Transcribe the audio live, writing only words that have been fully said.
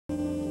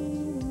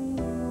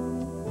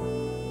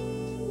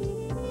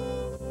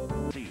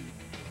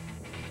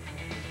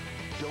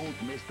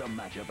the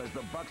matchup as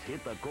the Bucks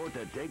hit the court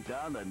to take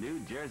down the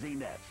New Jersey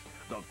Nets.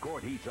 The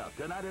court heats up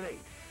tonight at 8.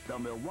 The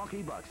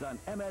Milwaukee Bucks on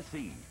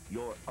MSC,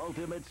 your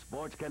ultimate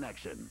sports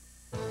connection.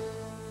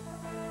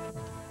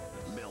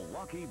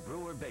 Milwaukee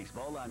Brewer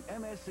Baseball on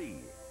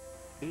MSC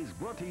is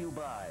brought to you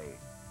by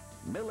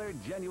Miller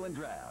Genuine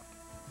Draft,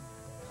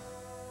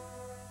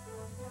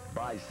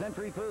 by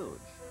Century Foods,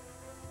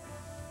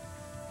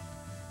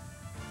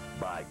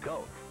 by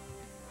Coke,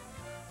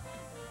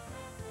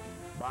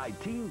 by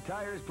Team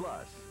Tires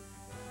Plus,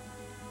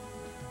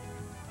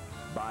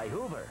 by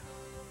Hoover,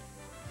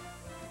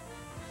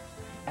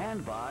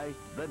 and by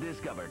the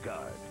Discover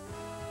Card.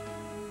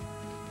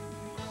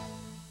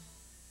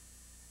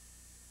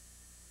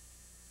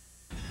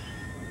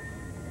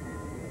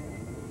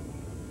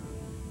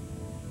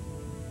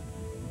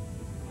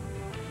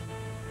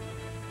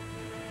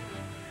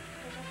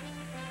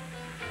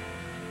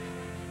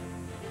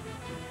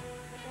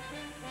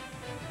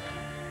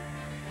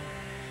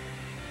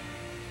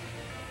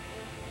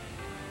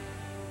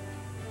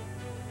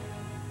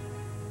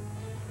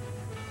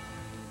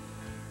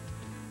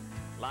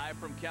 Live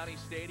from County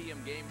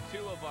Stadium, Game 2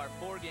 of our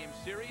 4-game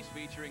series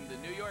featuring the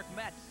New York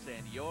Mets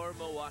and your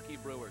Milwaukee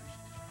Brewers.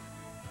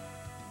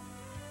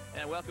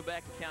 And welcome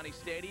back to County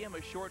Stadium.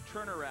 A short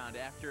turnaround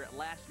after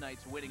last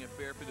night's winning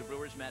affair for the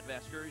Brewers. Matt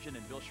Vasgersian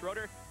and Bill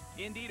Schroeder.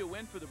 Indeed, a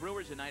win for the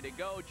Brewers a night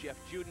ago. Jeff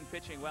Juden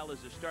pitching well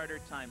as a starter,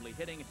 timely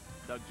hitting.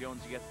 Doug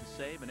Jones gets the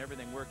save, and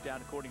everything worked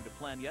out according to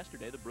plan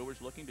yesterday. The Brewers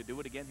looking to do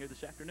it again here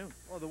this afternoon.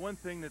 Well, the one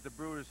thing that the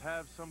Brewers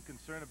have some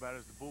concern about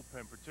is the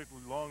bullpen,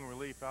 particularly long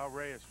relief. Al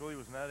Reyes really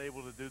was not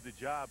able to do the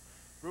job.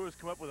 Brewers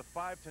come up with a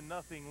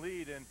 5-0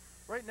 lead, and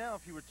right now,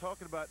 if you were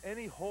talking about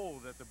any hole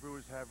that the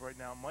Brewers have right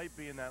now, it might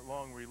be in that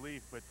long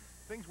relief, but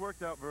things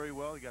worked out very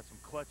well. You got some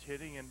clutch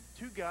hitting, and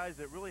two guys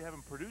that really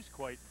haven't produced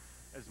quite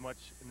as much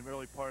in the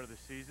early part of the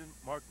season.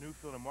 Mark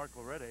Newfield and Mark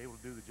Loretta able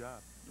to do the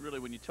job. Really,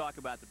 when you talk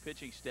about the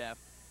pitching staff,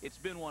 it's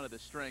been one of the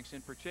strengths,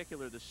 in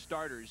particular the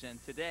starters.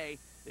 And today,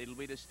 it'll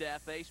be the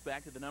staff ace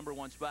back to the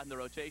 #1 spot in the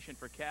rotation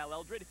for Cal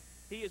Eldred.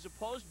 He is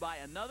opposed by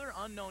another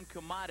unknown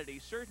commodity,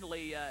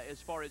 certainly as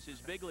far as his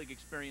big league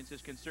experience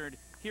is concerned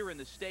here in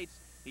the States.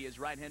 He is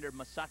right-hander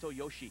Masato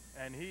Yoshii.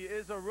 And he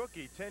is a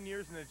rookie, 10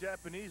 years in the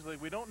Japanese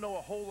league. We don't know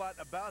a whole lot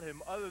about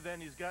him other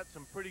than he's got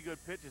some pretty good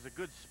pitches, a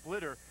good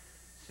splitter.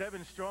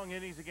 7 strong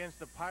innings against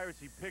the Pirates.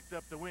 He picked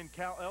up the win.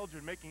 Cal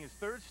Eldred making his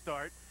 3rd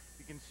start.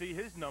 You can see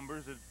his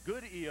numbers, a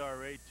good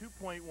ERA,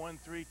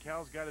 2.13.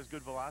 Cal's got his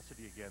good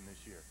velocity again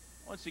this year.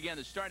 Once again,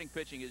 the starting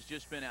pitching has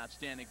just been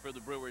outstanding for the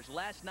Brewers.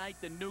 Last night,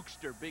 the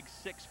Nukester, big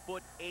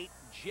 6'8"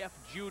 Jeff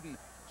Juden,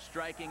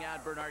 striking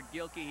out Bernard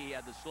Gilkey. He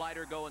had the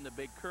slider going, the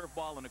big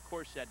curveball, and of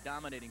course that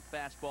dominating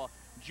fastball.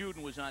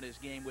 Juden was on his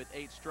game with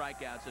 8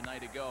 strikeouts a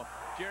night ago.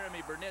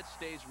 Jeremy Burnett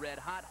stays red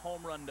hot.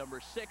 Home run number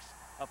 6.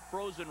 A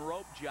frozen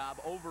rope job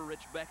over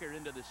Rich Becker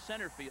into the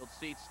center field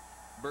seats.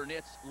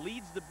 Burnett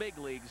leads the big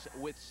leagues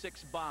with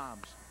 6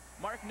 bombs.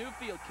 Mark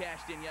Newfield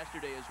cashed in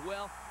yesterday as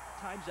well.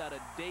 Times out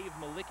a Dave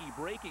Malicki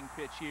breaking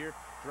pitch here.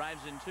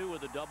 Drives in 2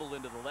 with a double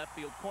into the left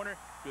field corner.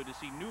 Good to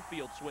see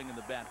Newfield swinging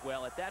the bat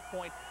well. At that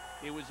point,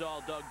 it was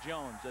all Doug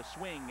Jones. A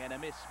swing and a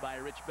miss by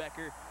Rich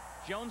Becker.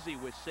 Jonesy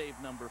was save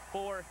number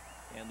 4,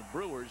 and the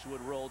Brewers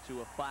would roll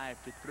to a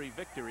 5-3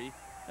 victory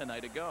a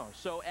night ago.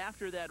 So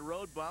after that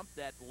road bump,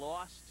 that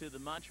loss to the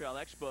Montreal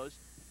Expos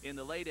in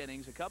the late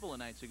innings a couple of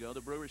nights ago,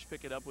 the Brewers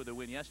pick it up with a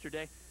win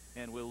yesterday,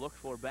 and we'll look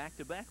for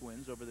back-to-back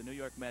wins over the New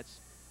York Mets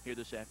here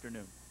this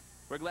afternoon.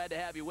 We're glad to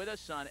have you with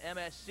us on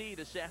MSC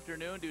this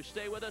afternoon. Do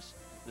stay with us.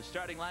 The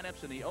starting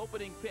lineups and the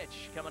opening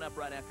pitch coming up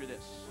right after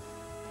this.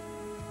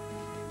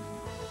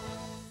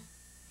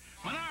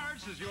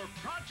 Menards is your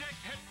project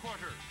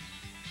headquarters.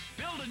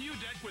 Build a new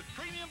deck with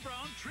premium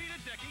brown treated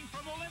decking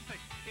from Olympic.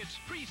 It's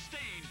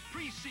pre-stained,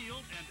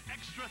 pre-sealed, and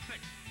extra thick.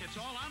 It's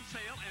all on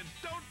sale and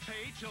don't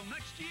pay till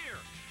next year.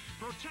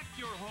 Protect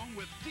your home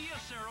with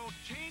Diacero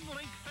chain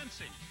link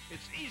fencing.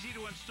 It's easy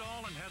to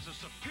install and has a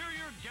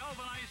superior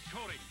galvanized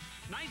coating.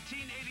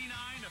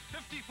 $19.89 a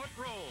 50-foot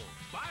roll.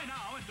 Buy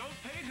now and don't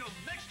pay till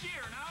next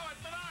year now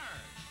at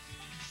Menards.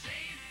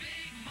 Save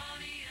big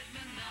money at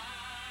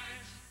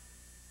Menards.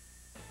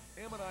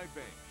 M&I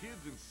Bank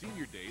Kids and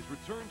Senior Days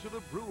return to the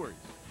Brewers.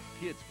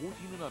 Kids 14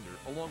 and under,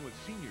 along with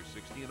seniors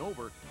 60 and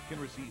over, can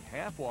receive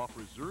half-off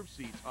reserved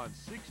seats on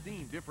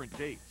 16 different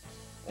dates.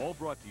 All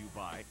brought to you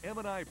by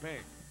M&I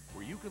Bank,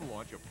 where you can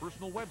launch a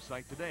personal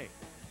website today.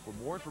 For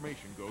more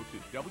information, go to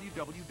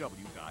www.miweb.com.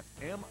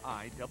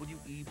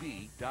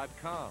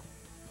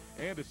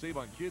 And to save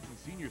on kids and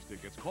seniors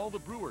tickets, call the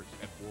Brewers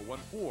at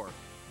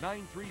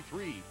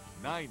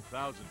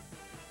 414-933-9000.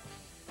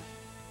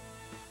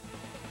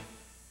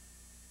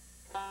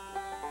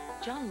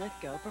 John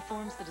Lithgow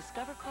performs the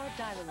Discover Card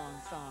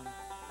Dial-Along song.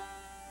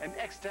 An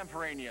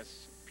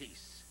extemporaneous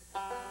piece.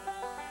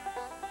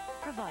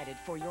 Provided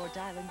for your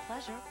dialing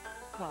pleasure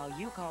while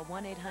you call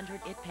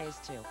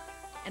 1-800-IT-PAYS-2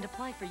 and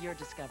apply for your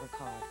Discover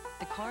Card,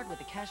 the card with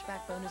the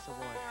cashback bonus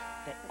award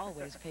that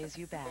always pays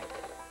you back.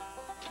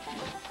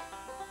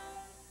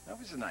 That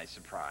was a nice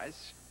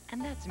surprise.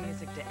 And that's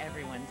music to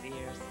everyone's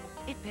ears.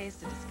 It pays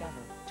to discover.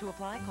 To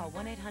apply, call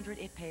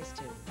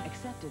 1-800-IT-PAYS-TO.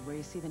 Accepted where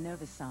you see the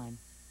Novus sign.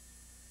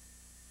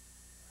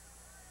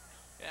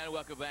 And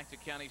welcome back to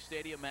County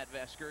Stadium. Matt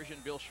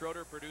Vasgersian, Bill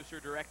Schroeder,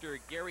 producer, director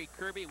Gary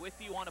Kirby with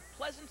you on a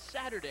pleasant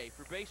Saturday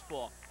for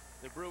baseball.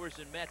 The Brewers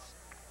and Mets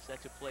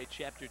set to play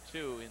Chapter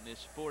 2 in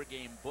this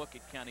 4-game book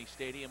at County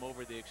Stadium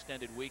over the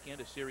extended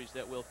weekend, a series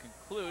that will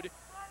conclude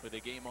with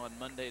a game on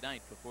Monday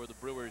night before the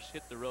Brewers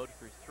hit the road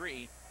for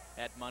 3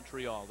 at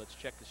Montreal. Let's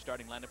check the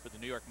starting lineup for the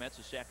New York Mets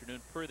this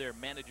afternoon per their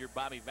manager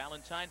Bobby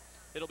Valentine.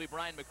 It'll be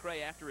Brian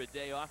McRae after a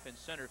day off in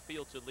center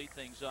field to lead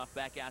things off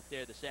back out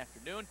there this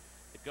afternoon.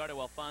 Edgardo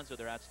Alfonso,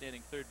 their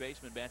outstanding third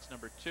baseman, bats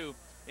number 2.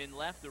 In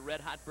left, the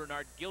red-hot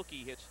Bernard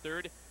Gilkey hits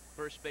third.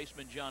 First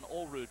baseman John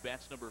Olerud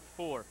bats number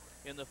 4.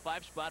 In the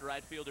 5 spot,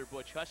 right fielder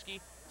Butch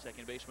Husky.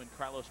 Second baseman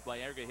Carlos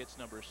Baerga hits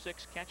number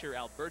 6. Catcher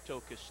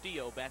Alberto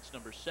Castillo bats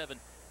number 7.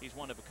 He's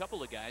one of a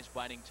couple of guys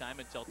biding time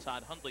until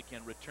Todd Hundley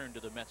can return to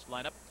the Mets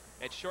lineup.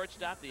 At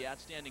shortstop, the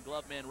outstanding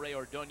glove man Ray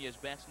Ordonez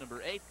bats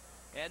number 8.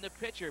 And the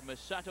pitcher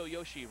Masato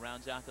Yoshii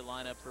rounds out the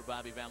lineup for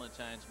Bobby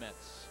Valentine's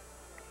Mets.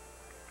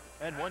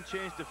 And one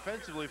change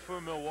defensively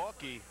for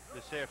Milwaukee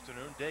this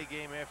afternoon. Day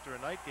game after a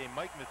night game.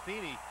 Mike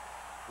Matheny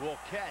will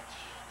catch.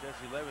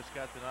 Jesse Levis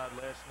got the nod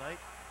last night.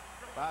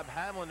 Bob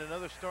Hamlin,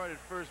 another start at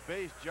first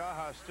base.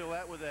 Jaha still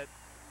out with that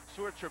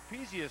sore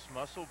trapezius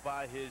muscle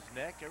by his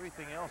neck.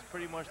 Everything else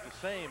pretty much the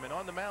same. And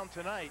on the mound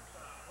tonight,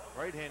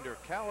 right-hander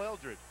Cal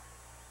Eldred.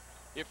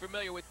 You're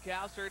familiar with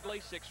Cal, certainly.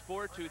 6'4",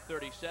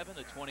 237.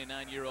 The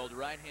 29-year-old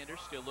right-hander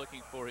still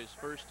looking for his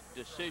first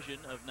decision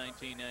of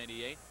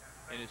 1998.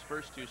 In his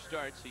first 2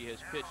 starts, he has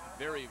pitched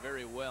very,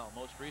 very well,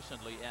 most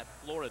recently at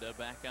Florida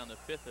back on the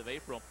 5th of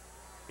April.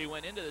 He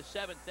went into the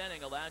 7th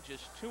inning, allowed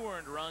just 2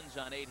 earned runs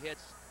on 8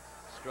 hits,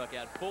 struck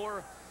out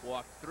 4,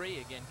 walked 3.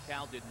 Again,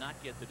 Cal did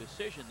not get the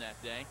decision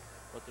that day,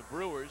 but the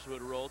Brewers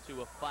would roll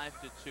to a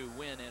 5-2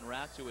 win en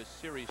route to a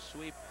series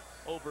sweep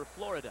over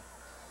Florida.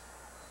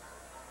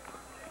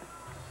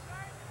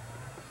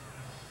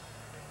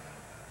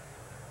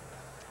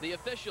 The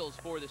officials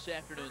for this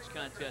afternoon's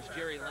contest: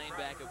 Jerry Lane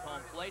back of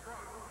home plate.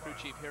 Crew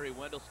chief Harry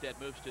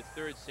Wendelstedt moves to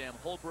third. Sam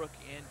Holbrook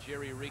and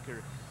Jerry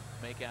Reeker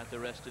make out the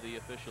rest of the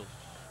officials.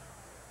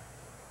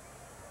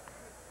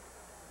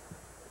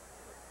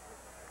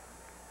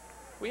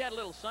 We had a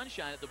little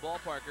sunshine at the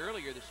ballpark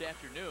earlier this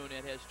afternoon.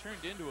 It has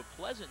turned into a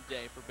pleasant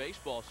day for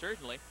baseball,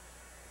 certainly.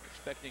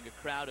 Expecting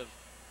a crowd of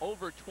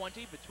over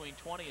 20, between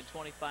 20 and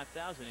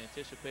 25,000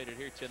 anticipated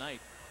here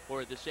tonight,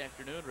 or this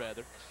afternoon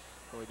rather,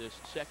 for this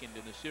second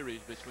in the series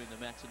between the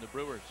Mets and the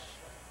Brewers.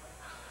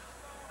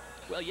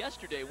 Well,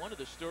 yesterday, one of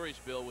the stories,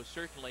 Bill, was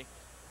certainly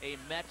a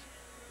Met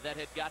that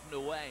had gotten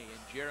away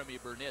in Jeremy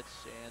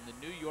Burnitz, and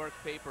the New York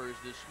papers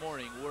this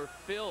morning were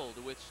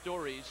filled with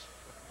stories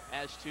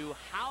as to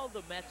how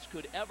the Mets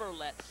could ever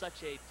let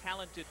such a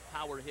talented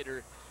power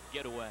hitter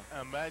get away.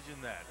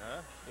 Imagine that,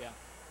 huh? Yeah.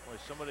 Boy,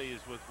 somebody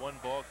is with one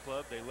ball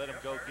club, they let him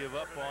go give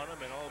up on him,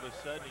 and all of a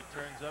sudden he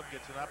turns up,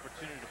 gets an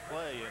opportunity to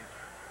play. And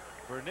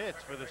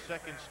Burnitz, for the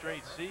 2nd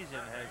straight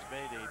season, has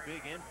made a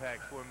big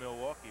impact for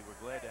Milwaukee.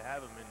 We're glad to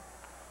have him in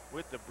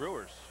with the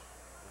Brewers.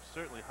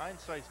 Certainly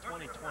hindsight's 20/20,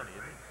 isn't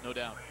it? No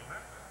doubt.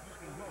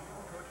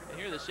 And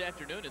here this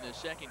afternoon in the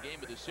second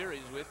game of the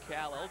series with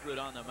Cal Eldred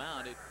on the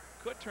mound, it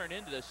could turn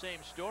into the same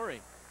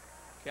story.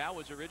 Cal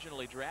was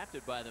originally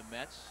drafted by the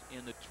Mets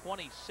in the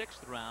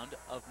 26th round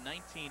of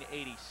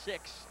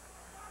 1986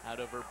 out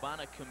of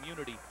Urbana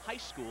Community High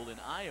School in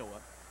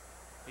Iowa.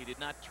 He did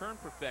not turn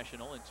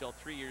professional until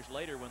 3 years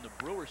later when the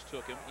Brewers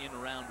took him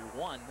in round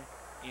 1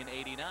 in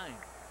 '89.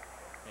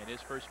 And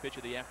his first pitch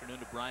of the afternoon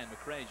to Brian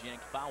McRae is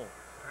yanked foul.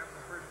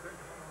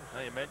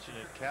 Now you mentioned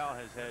it, Cal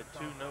has had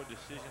 2 no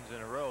decisions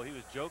in a row. He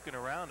was joking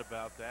around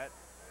about that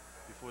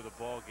before the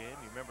ball game.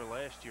 You remember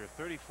last year,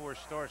 34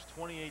 starts,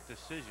 28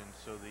 decisions.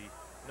 So the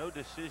no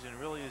decision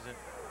really isn't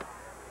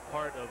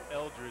part of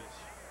Eldred's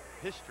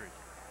history.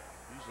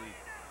 Usually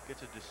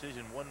gets a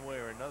decision one way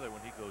or another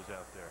when he goes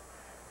out there.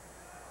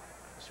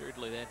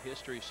 Certainly that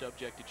history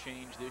subject to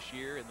change this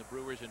year in the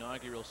Brewers'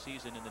 inaugural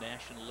season in the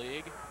National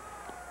League.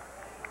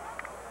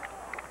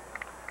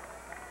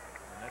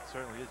 And that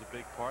certainly is a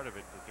big part of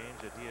it. The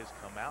games that he has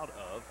come out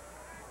of,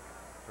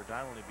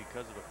 predominantly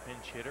because of a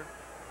pinch hitter.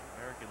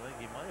 American League,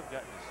 he might have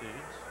gotten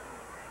decisions.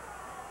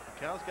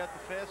 Cal's got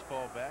the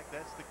fastball back.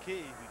 That's the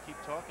key. We keep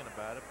talking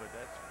about it, but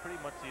that's pretty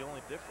much the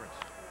only difference.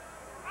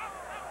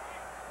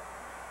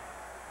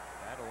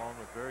 That, along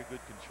with very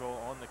good control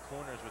on the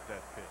corners with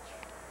that pitch.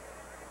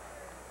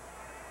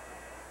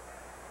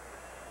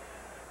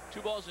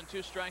 2 balls and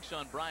 2 strikes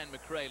on Brian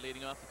McRae,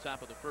 leading off the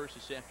top of the first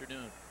this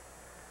afternoon.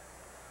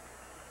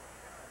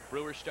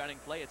 Brewers starting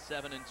play at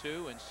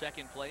 7-2 in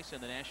second place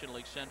in the National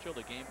League Central.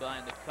 The game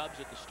behind the Cubs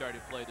at the start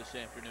of play this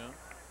afternoon.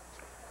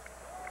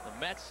 The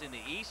Mets in the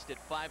East at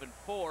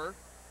 5-4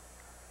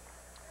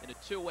 in a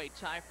 2-way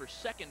tie for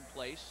second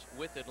place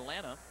with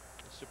Atlanta.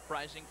 The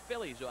surprising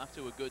Phillies off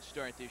to a good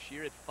start this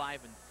year at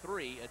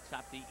 5-3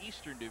 atop the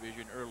Eastern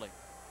Division early.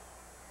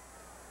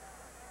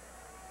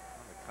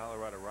 The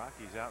Colorado Colorado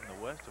Rockies out in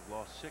the West have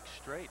lost 6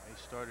 straight.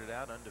 They started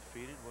out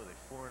undefeated. Were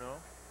they 4-0?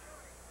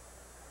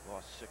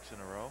 Lost 6 in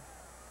a row.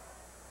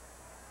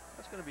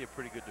 That's going to be a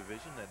pretty good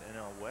division, that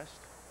NL West.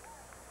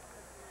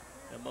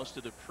 And most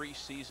of the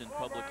preseason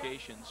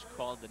publications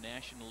called the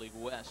National League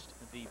West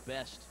the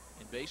best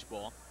in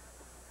baseball,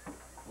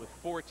 with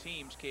 4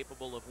 teams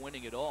capable of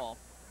winning it all.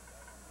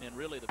 And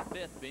really the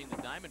 5th being the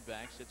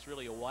Diamondbacks. It's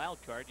really a wild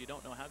card. You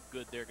don't know how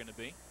good they're going to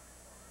be.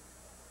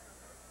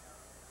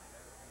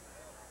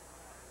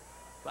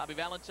 Bobby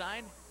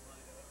Valentine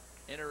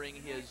entering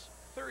his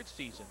 3rd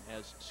season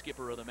as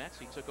skipper of the Mets.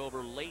 He took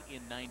over late in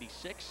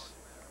 '96.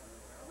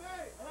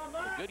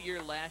 A good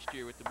year last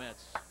year with the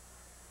Mets.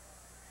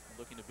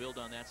 Looking to build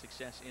on that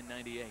success in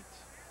 '98.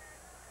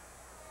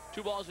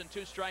 2 balls and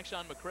 2 strikes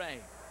on McRae.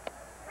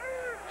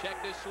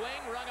 Checked his swing,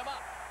 rung him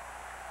up.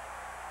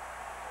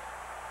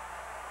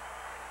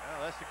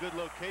 Well, that's a good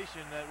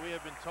location that we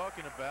have been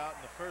talking about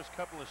in the first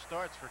couple of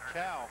starts for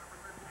Cal.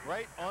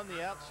 Right on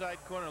the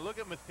outside corner. Look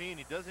at Matheny.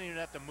 He doesn't even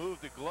have to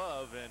move the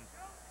glove, and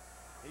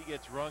he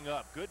gets rung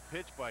up. Good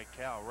pitch by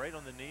Cal. Right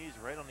on the knees,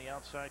 right on the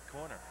outside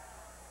corner.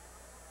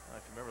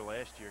 If you remember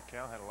last year,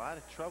 Cal had a lot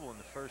of trouble in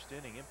the first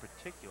inning in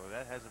particular.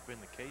 That hasn't been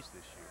the case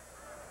this year.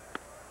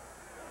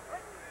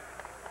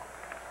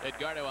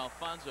 Edgardo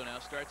Alfonso now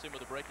starts in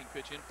with a breaking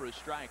pitch in for a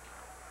strike.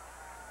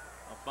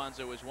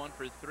 Alfonso was 1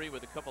 for 3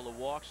 with a couple of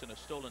walks and a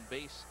stolen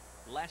base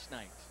last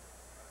night.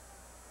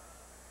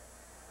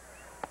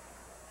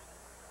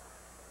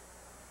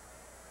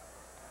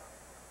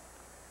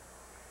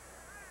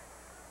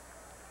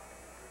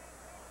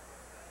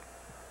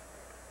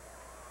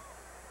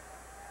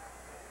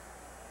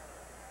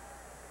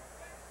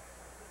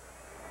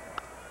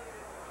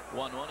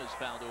 One is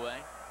fouled away.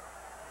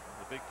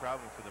 The big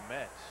problem for the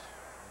Mets,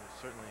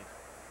 they certainly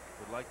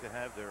would like to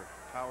have their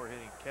power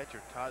hitting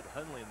catcher Todd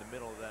Hundley in the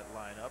middle of that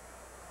lineup.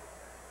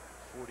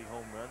 40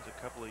 home runs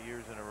a couple of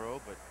years in a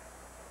row, but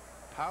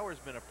power's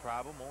been a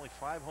problem. Only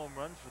 5 home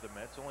runs for the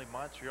Mets. Only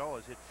Montreal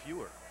has hit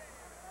fewer.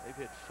 They've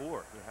hit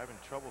 4. They're having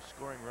trouble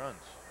scoring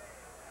runs.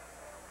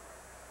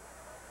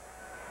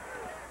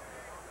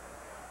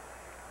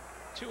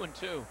 Two and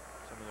two.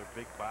 Some of their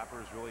big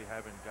boppers really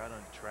haven't got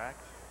on track.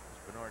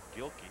 There's Bernard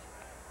Gilkey.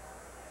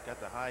 Got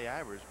the high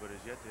average, but has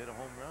yet to hit a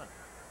home run.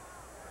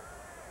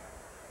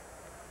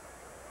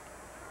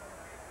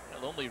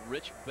 Well, only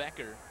Rich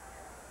Becker,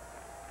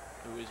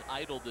 who is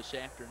idle this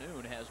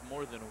afternoon, has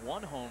more than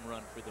 1 home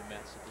run for the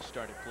Mets at the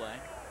start of play.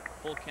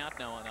 Full count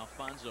now on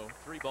Alfonso.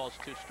 3 balls,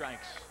 2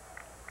 strikes.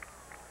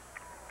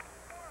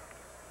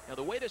 Now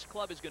the way this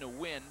club is going to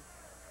win,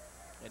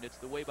 and it's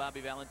the way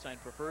Bobby Valentine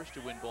prefers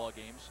to win ball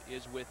games,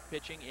 is with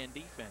pitching and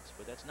defense.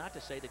 But that's not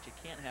to say that you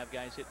can't have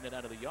guys hitting it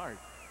out of the yard.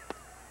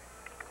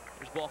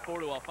 There's ball 4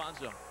 to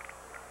Alfonso.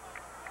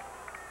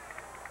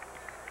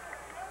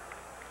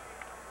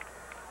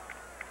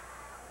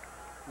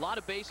 A lot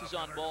of bases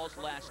on balls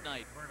last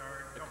night.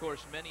 Of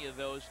course, many of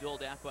those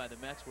doled out by the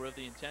Mets were of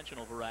the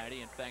intentional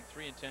variety. In fact,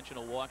 3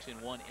 intentional walks in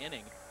 1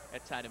 inning.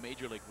 That tied a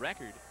major league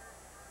record.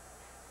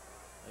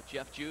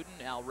 Jeff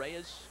Juden, Al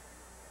Reyes,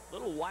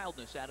 little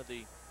wildness out of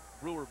the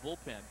Brewer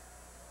bullpen.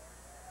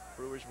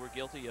 Brewers were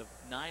guilty of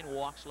 9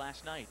 walks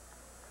last night.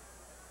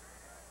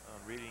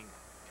 Reading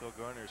Phil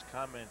Garner's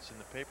comments in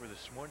the paper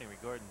this morning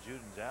regarding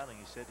Juden's outing,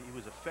 he said he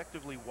was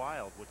effectively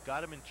wild. What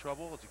got him in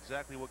trouble is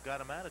exactly what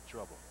got him out of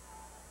trouble.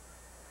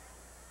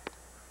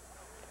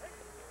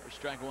 For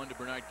strike 1 to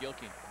Bernard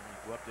Gilkey. When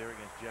you go up there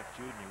against Jeff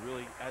Juden, you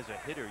really, as a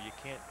hitter, you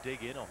can't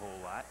dig in a whole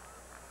lot.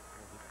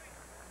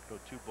 Go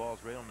 2 balls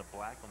right on the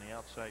black on the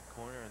outside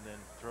corner and then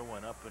throw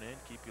one up and in,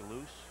 keep you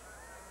loose.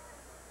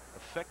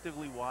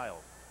 Effectively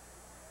wild,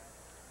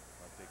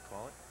 like they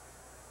call it.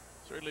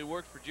 Certainly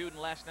worked for Juden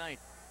last night.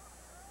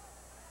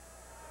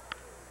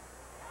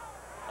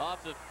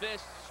 Off the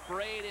fist,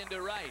 sprayed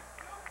into right.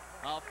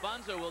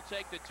 Alfonso will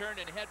take the turn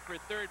and head for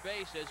third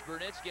base as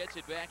Burnitz gets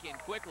it back in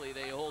quickly.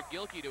 They hold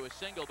Gilkey to a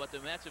single, but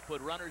the Mets have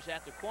put runners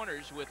at the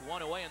corners with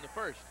 1 away in the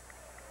first.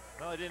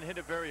 Well, he didn't hit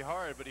it very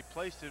hard, but he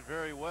placed it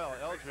very well.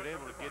 Eldred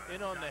able to get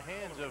in on the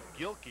hands of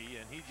Gilkey,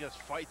 and he just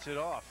fights it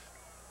off.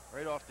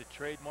 Right off the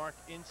trademark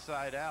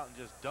inside out and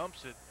just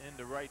dumps it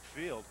into right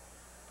field.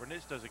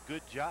 Burnitz does a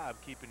good job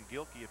keeping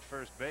Gilkey at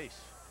first base.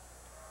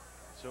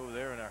 It's over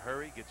there in a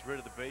hurry, gets rid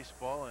of the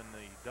baseball, and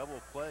the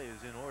double play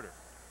is in order.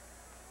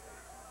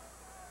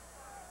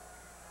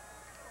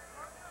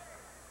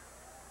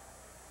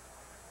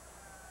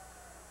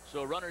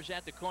 So runners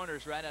at the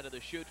corners right out of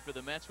the chute for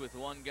the Mets with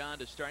 1 gone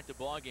to start the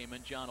ball game,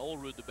 and John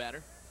Olerud, the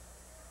batter,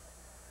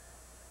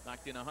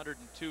 knocked in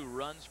 102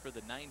 runs for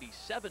the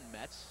 '97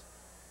 Mets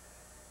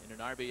in an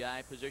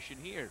RBI position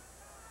here.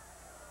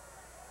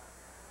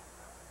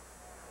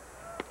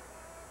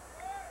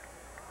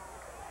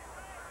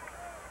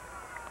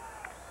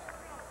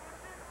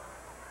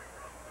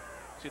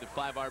 See the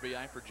 5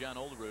 RBI for John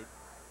Olerud,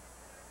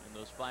 and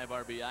those 5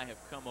 RBI have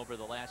come over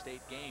the last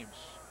 8 games.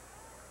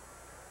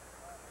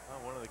 Well,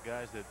 one of the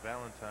guys that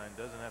Valentine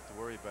doesn't have to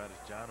worry about is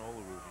John Olerud.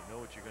 You know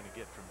what you're going to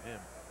get from him,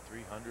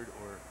 300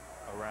 or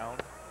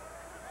around.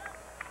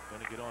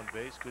 Going to get on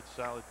base. Good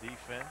solid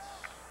defense.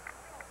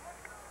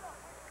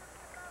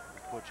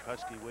 Butch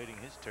Husky waiting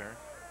his turn.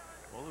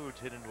 Olerud's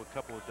hit into a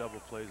couple of double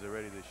plays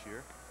already this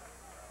year.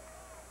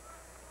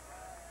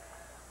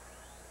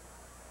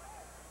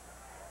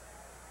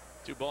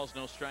 Two balls,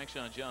 no strikes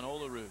on John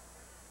Olerud.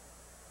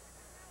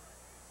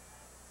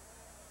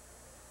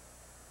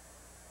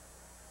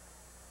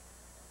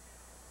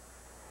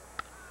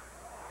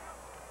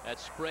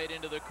 That's sprayed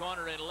into the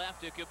corner and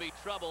left. It could be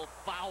trouble.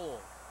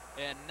 Foul,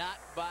 and not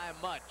by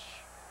much.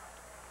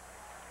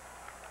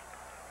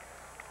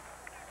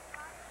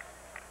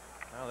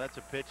 Now that's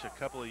a pitch a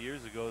couple of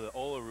years ago that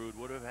Olerud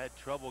would have had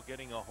trouble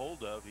getting a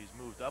hold of. He's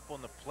moved up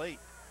on the plate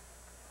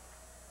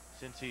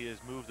since he has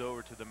moved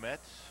over to the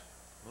Mets.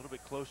 A little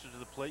bit closer to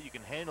the plate. You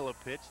can handle a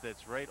pitch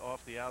that's right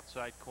off the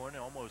outside corner.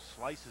 Almost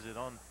slices it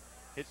on,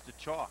 hits the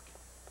chalk.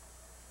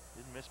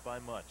 Didn't miss by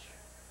much.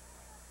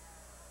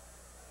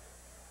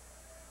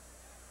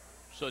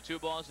 So 2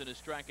 balls and a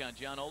strike on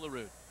John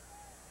Olerud.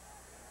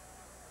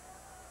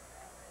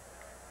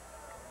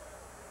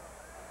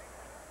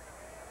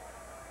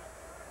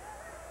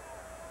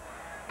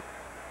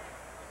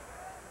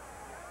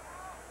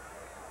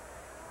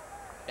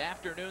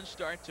 Afternoon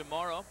start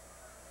tomorrow.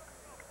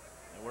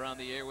 And we're on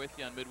the air with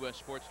you on Midwest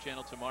Sports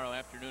Channel tomorrow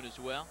afternoon as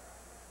well.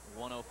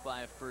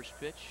 1:05 first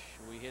pitch.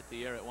 We hit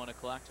the air at 1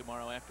 o'clock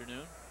tomorrow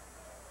afternoon.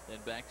 Then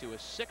back to a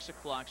 6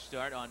 o'clock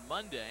start on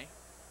Monday.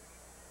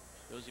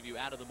 Those of you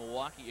out of the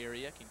Milwaukee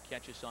area can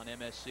catch us on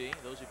MSC.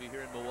 Those of you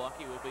here in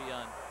Milwaukee will be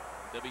on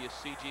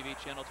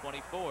WCGV Channel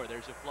 24.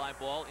 There's a fly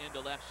ball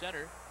into left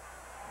center.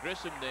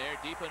 Grissom there,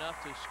 deep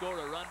enough to score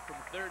a run from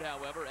third,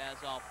 however,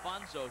 as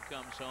Alfonso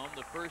comes home.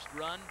 The first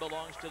run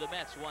belongs to the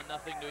Mets,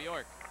 1-0 New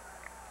York.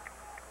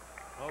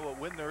 Well,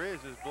 what Widner is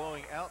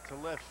blowing out to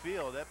left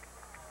field. That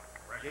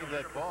gave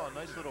that ball a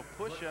nice little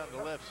push out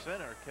to left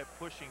center. Kept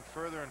pushing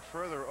further and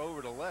further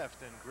over to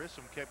left, and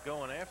Grissom kept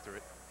going after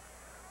it.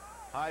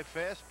 High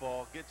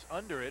fastball, gets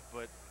under it,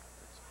 but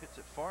hits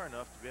it far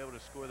enough to be able to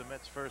score the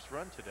Mets' first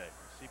run today.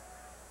 See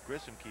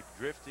Grissom keep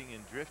drifting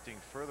and drifting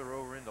further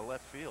over into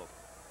left field.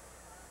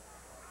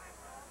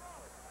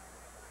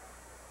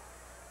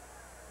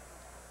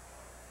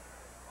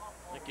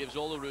 That gives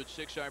Olerud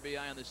 6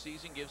 RBI on the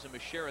season, gives him a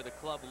share of the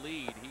club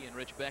lead. He and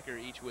Rich Becker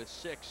each with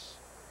 6.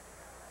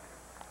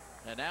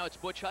 And now it's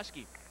Butch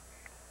Husky.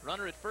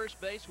 Runner at first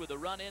base with a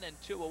run in and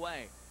 2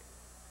 away.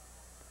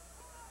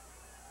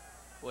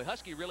 Boy,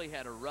 Husky really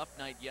had a rough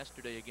night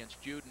yesterday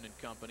against Juden and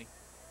company.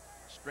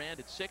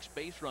 Stranded 6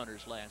 base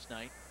runners last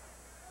night.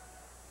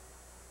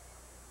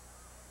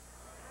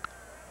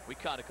 We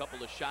caught a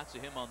couple of shots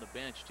of him on the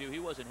bench too. He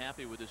wasn't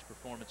happy with his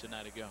performance a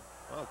night ago.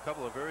 Well, a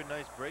couple of very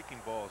nice breaking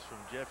balls from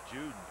Jeff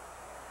Juden.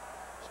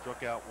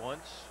 Struck out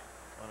once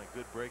on a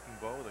good breaking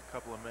ball with a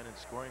couple of men in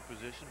scoring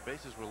position.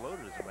 Bases were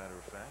loaded, as a matter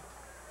of fact.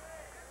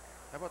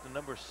 How about the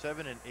number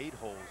 7 and 8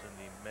 holes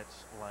in the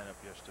Mets lineup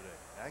yesterday?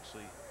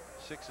 Actually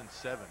 6 and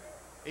 7.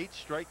 8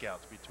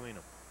 strikeouts between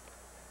them.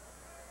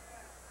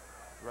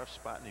 Rough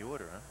spot in the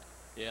order, huh?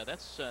 Yeah,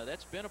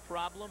 that's been a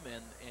problem,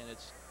 and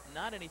it's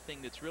not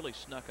anything that's really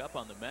snuck up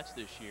on the Mets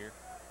this year.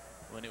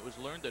 When it was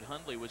learned that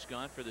Hundley was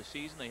gone for the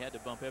season, they had to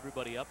bump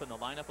everybody up in the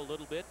lineup a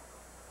little bit,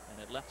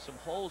 and it left some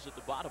holes at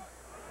the bottom.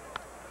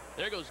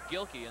 There goes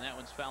Gilkey, and that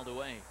one's fouled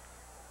away.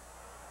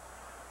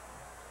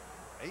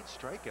 8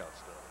 strikeouts,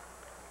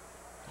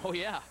 though. Oh,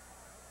 yeah.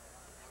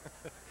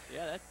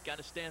 Yeah, that kind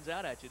of stands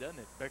out at you, doesn't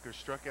it? Becker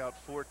struck out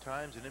 4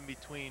 times, and in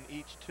between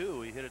each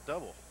 2, he hit a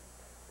double.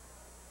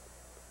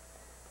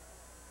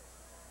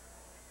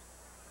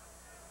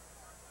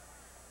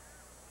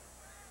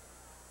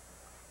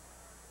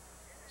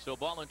 So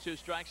 1-2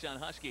 strikes on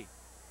Husky.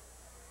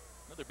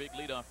 Another big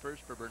leadoff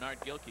first for Bernard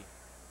Gilkey.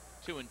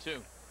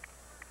 2-2.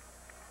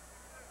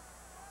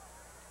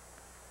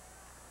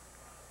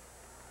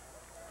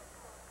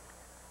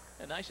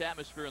 A nice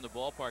atmosphere in the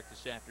ballpark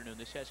this afternoon.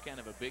 This has kind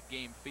of a big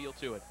game feel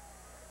to it,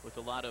 with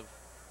a lot of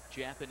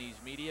Japanese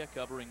media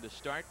covering the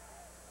start.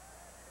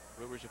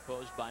 Brewers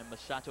opposed by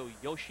Masato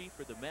Yoshii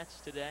for the Mets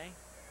today.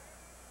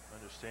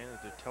 Understand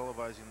that they're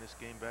televising this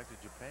game back to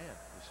Japan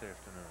this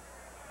afternoon.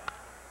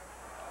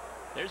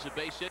 There's a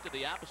base hit to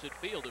the opposite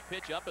field. A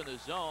pitch up in the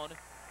zone,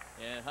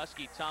 and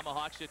Husky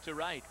tomahawks it to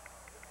right.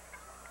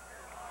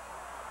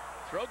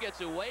 Throw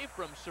gets away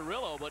from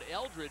Cirillo, but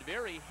Eldred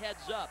very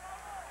heads up.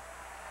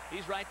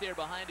 He's right there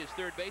behind his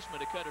third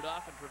baseman to cut it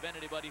off and prevent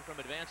anybody from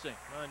advancing.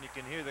 Well, and you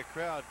can hear the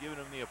crowd giving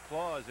him the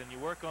applause, and you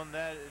work on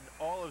that in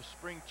all of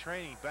spring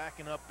training,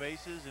 backing up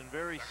bases, and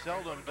very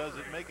seldom does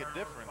it make a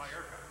difference.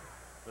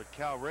 But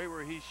Cal right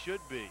where he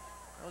should be.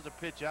 That was a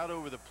pitch out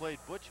over the plate.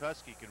 Butch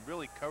Husky can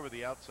really cover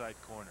the outside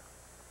corner.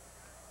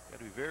 Got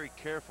to be very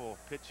careful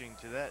pitching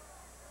to that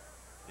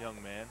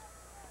young man.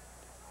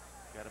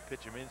 Got to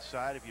pitch him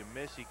inside. If you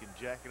miss, he can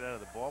jack it out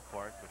of the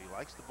ballpark, but he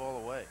likes the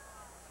ball away.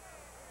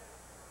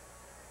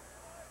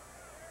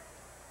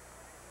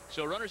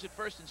 So runners at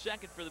first and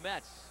second for the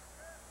Mets,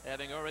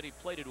 having already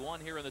plated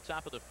 1 here in the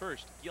top of the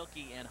first.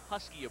 Gilkey and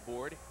Husky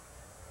aboard,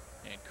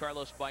 and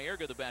Carlos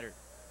Baerga the batter.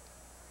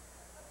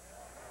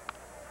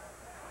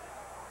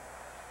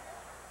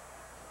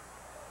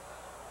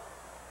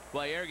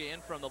 Baerga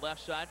in from the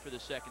left side for the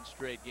second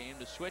straight game.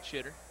 The switch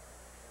hitter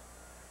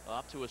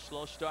off to a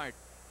slow start.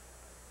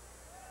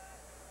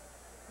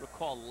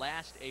 Recall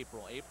last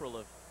April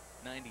of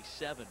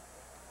 '97.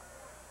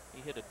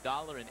 He hit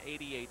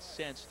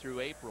 $1.88 through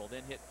April,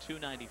 then hit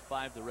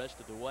 $2.95 the rest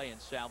of the way and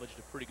salvaged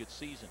a pretty good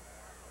season.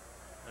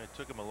 It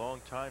took him a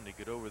long time to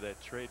get over that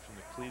trade from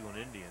the Cleveland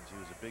Indians. He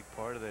was a big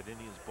part of that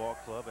Indians ball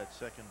club at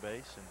second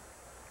base and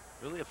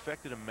really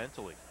affected him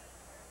mentally.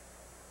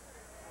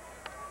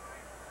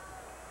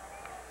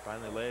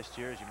 Finally last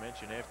year, as you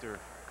mentioned, after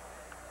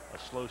a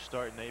slow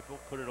start in April,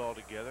 put it all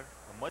together.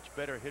 A much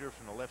better hitter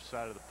from the left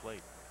side of the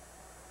plate.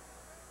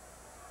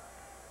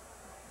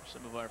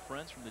 Some of our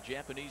friends from the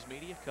Japanese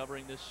media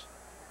covering this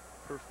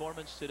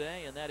performance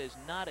today, and that is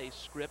not a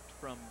script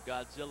from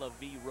Godzilla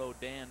v.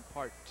 Rodan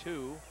Part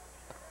 2.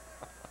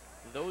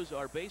 Those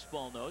are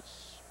baseball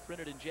notes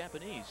printed in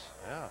Japanese.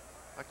 Yeah.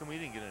 How come we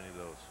didn't get any of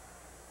those?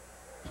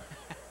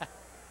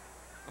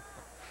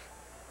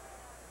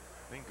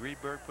 Think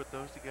Greenberg put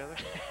those together?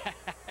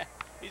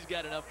 He's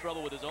got enough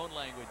trouble with his own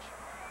language.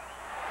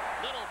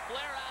 Little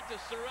flare out to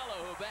Cirillo,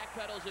 who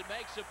backpedals and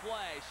makes a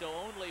play. So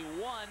only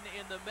one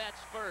in the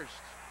Mets first.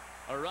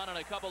 A run and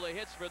a couple of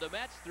hits for the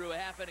Mets through a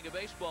half inning of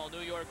baseball.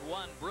 New York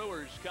 1,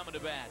 Brewers coming to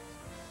bat.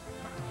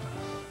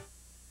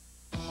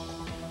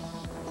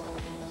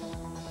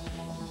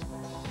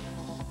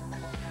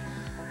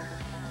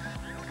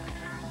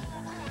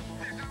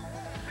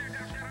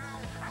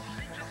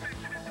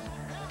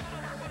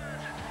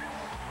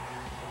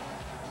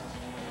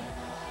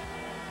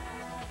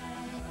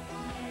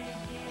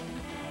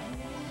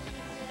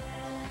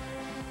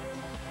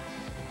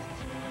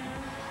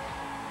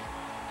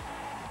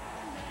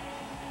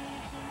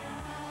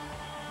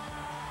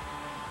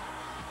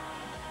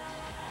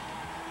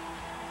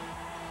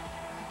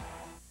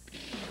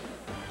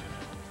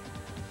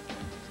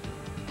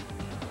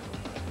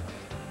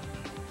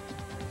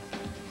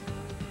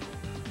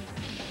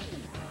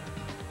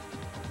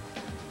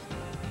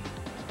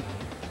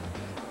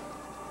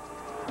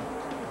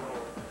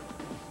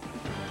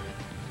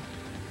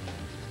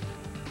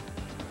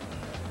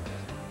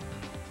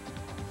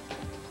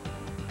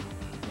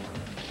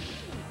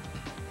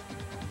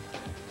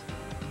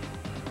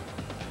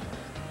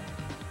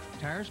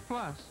 Tires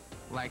Plus,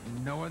 like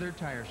no other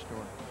tire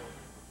store.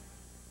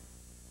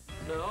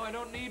 No, I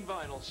don't need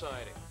vinyl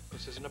siding.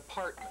 This is an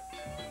apartment.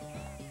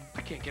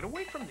 I can't get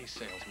away from these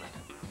salesmen.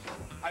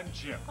 I'm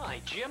Jim.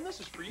 Hi, Jim. This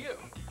is for you.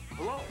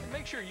 Hello.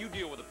 Make sure you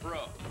deal with a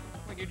pro,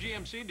 like your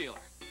GMC dealer.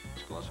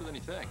 It's closer than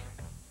you think.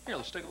 Here,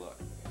 let's take a look.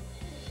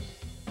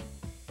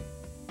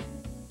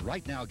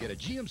 Right now, get a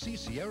GMC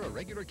Sierra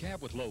regular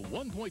cab with low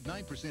 1.9%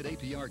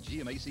 APR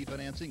GMAC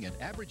financing and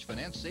average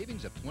finance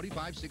savings of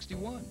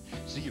 $25.61.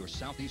 See your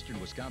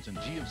southeastern Wisconsin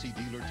GMC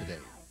dealer today.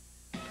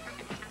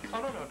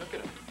 Oh, no, don't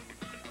get it.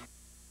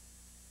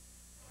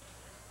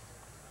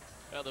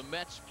 Well, the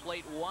Mets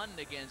plate one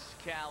against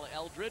Cal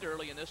Eldred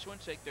early in this one.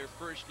 Take their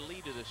first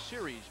lead of the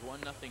series,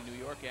 1-0 New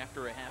York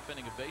after a half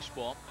inning of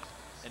baseball.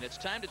 And it's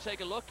time to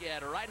take a look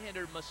at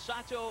right-hander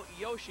Masato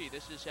Yoshii.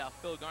 This is how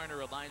Phil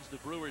Garner aligns the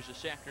Brewers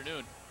this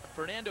afternoon.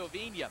 Fernando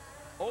Vina,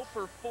 0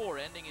 for 4,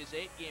 ending his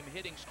 8-game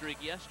hitting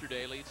streak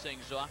yesterday, leads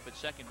things off at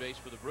second base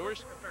for the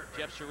Brewers.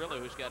 Jeff Cirillo,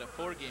 who's got a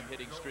 4-game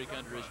hitting streak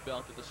under his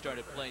belt at the start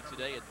of play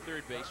today, at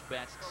third base,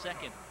 bats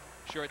second.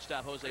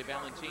 Shortstop Jose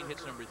Valentin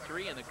hits number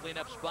 3 in the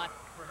cleanup spot.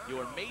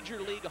 Your Major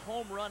League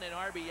home run and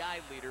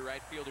RBI leader,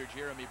 right fielder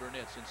Jeremy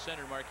Burnitz. And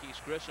center Marquise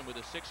Grissom with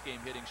a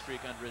 6-game hitting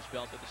streak under his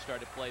belt at the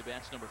start of play,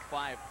 bats number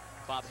 5.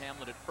 Bob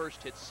Hamlin at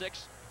first hit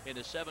 6 in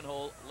the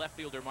 7-hole. Left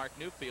fielder Mark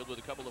Newfield with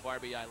a couple of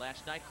RBI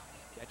last night.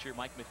 Catcher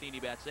Mike Matheny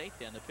bats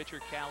 8th, and the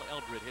pitcher Cal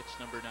Eldred hits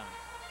number 9.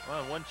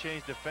 Well, one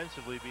change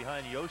defensively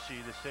behind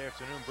Yoshii this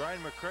afternoon. Brian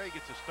McRae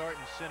gets a start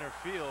in center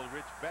field.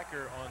 Rich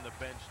Becker on the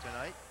bench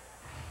tonight.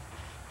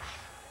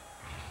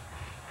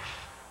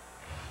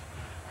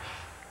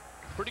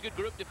 Pretty good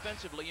group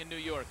defensively in New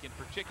York, in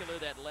particular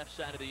that left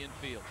side of the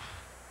infield.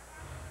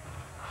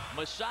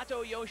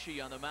 Masato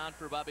Yoshii on the mound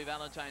for Bobby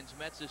Valentine's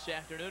Mets this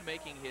afternoon,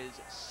 making his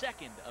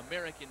second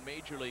American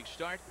Major League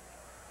start.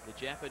 The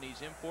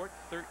Japanese import,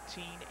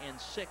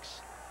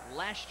 13-6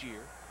 last year.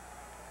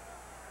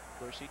 Of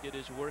course, he did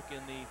his work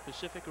in the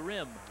Pacific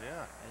Rim,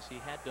 as he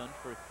had done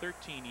for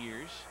 13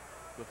 years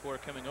before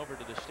coming over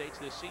to the States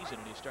this season,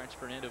 and he starts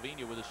Fernando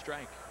Vina with a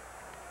strike.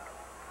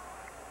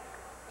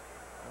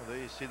 Well,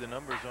 there you see the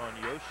numbers on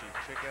Yoshii.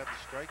 Check out the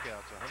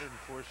strikeouts.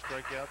 104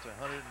 strikeouts,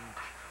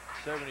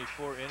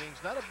 174 innings.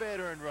 Not a bad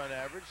earned run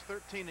average,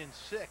 13-6.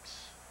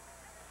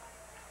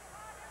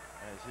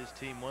 As his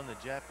team won the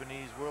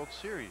Japanese World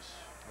Series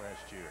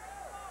last year.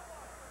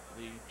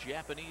 The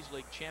Japanese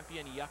League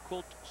champion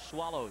Yakult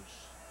Swallows.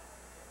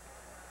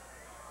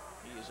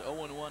 He is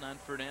 0-1 on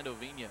Fernando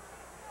Vina.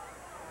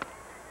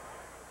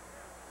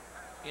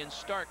 In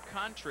stark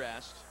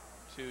contrast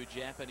to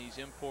Japanese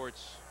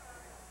imports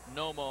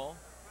Nomo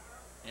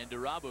and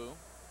Durabu,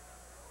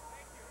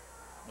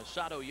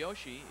 Masato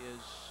Yoshii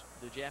is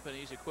the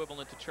Japanese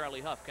equivalent to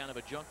Charlie Huff, kind of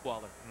a junk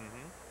baller.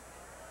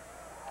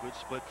 Good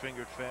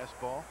split-fingered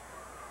fastball.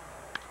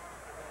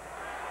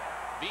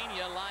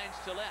 Vina lines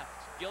to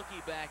left.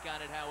 Gilkey back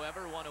on it,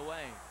 however, one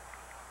away.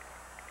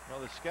 Well,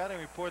 the scouting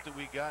report that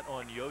we got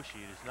on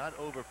Yoshii is not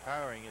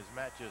overpowering, as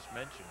Matt just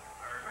mentioned.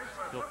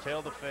 He'll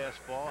tail the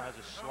fastball, has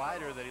a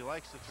slider that he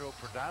likes to throw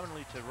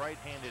predominantly to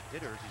right-handed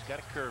hitters. He's got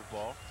a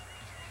curveball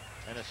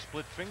and a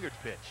split-fingered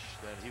pitch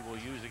that he will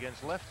use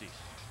against lefties.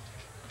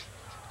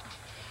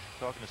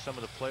 Talking to some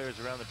of the players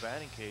around the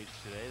batting cage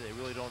today, they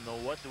really don't know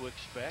what to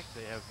expect.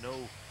 They have no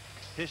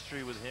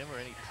history with him or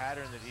any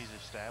pattern that he's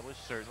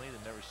established. Certainly,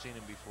 they've never seen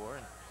him before.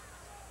 And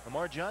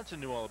Lamar Johnson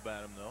knew all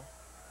about him, though.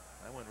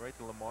 I went right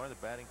to Lamar, the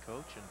batting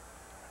coach, and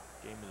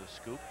gave me the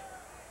scoop.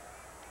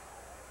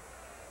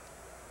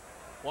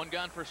 One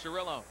gone for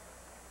Cirillo.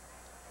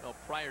 Well,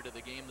 prior to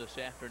the game this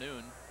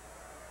afternoon,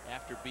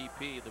 after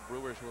BP, the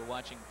Brewers were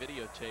watching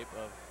videotape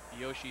of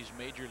Yoshii's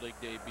major league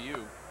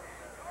debut.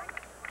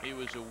 He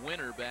was a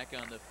winner back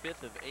on the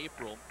 5th of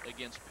April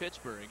against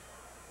Pittsburgh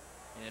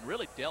and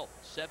really dealt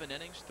 7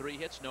 innings, 3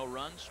 hits, no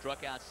runs,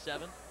 struck out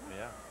 7.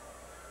 Yeah.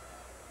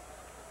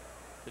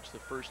 Pitched the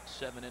first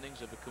 7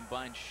 innings of a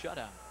combined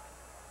shutout.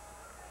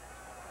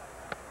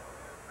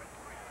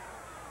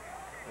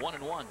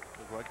 1-1.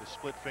 Looked like the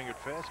split-fingered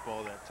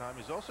fastball that time.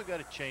 He's also got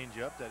a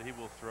changeup that he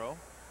will throw.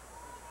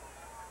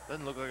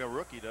 Doesn't look like a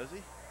rookie, does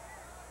he?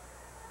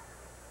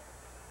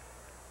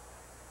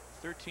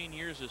 13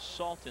 years of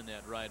salt in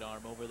that right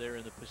arm over there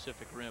in the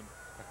Pacific Rim.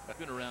 He's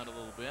been around a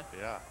little bit.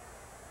 Yeah.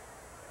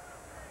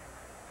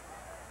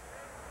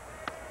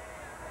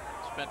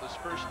 Spent his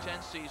first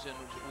 10 seasons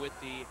with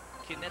the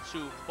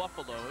Kinetsu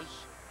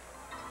Buffaloes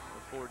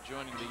before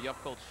joining the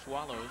Yakult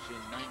Swallows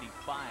in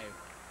 '95.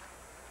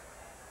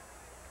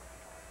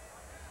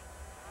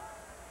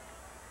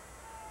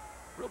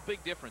 Real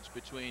big difference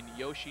between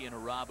Yoshii and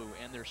Irabu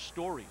and their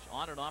stories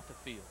on and off the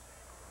field.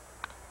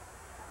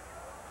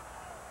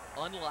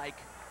 Unlike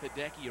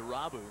Hideki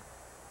Irabu,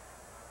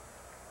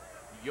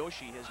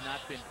 Yoshii has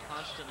not been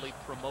constantly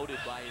promoted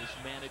by his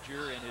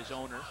manager and his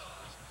owner.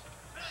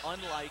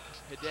 Unlike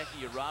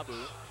Hideki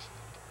Irabu,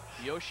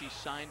 Yoshii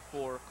signed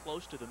for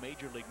close to the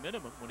major league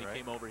minimum when he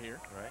came over here,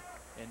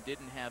 and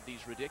didn't have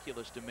these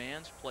ridiculous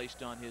demands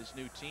placed on his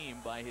new team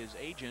by his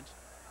agent,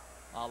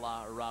 a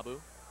la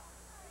Irabu.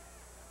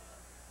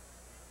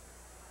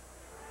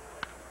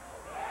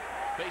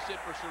 Base hit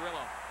for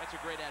Cirillo. That's a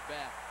great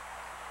at-bat.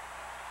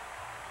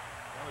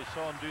 Well, we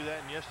saw him do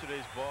that in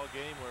yesterday's ball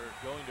game, where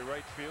going to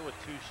right field with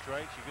 2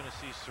 strikes. You're going to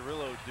see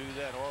Cirillo do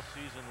that all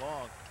season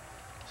long.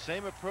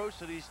 Same approach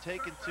that he's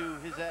taken to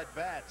his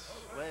at-bats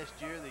last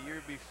year, the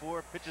year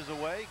before. Pitches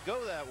away,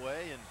 go that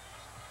way, and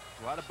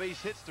a lot of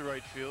base hits to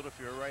right field if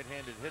you're a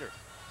right-handed hitter.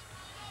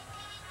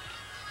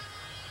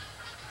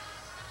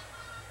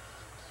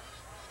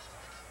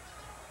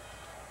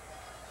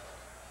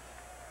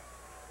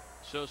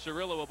 So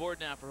Cirillo aboard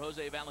now for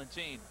Jose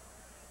Valentin.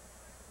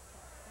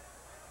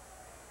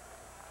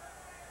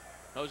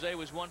 Jose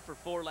was 1 for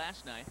 4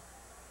 last night.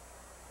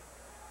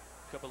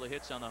 A couple of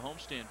hits on the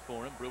homestand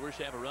for him. Brewers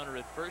have a runner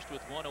at first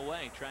with 1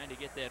 away, trying to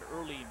get that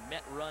early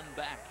Met run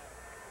back.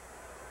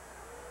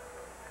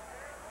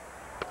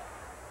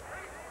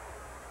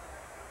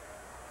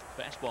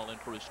 Fastball in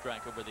for a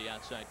strike over the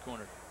outside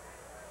corner.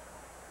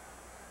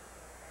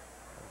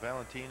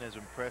 Valentin has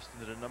impressed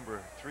into the number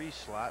 3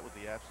 slot with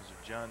the absence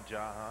of John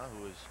Jaha,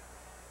 who is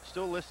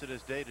still listed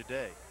as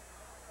day-to-day.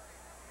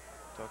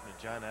 Talking to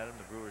John Adam,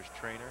 the Brewers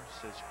trainer,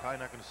 says probably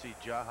not going to see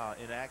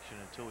Jaha in action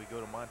until we go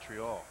to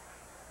Montreal.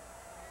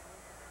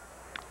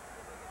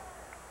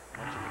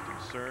 Much of a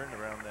concern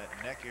around that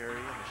neck area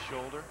and the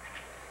shoulder.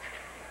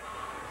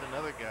 There's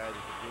another guy that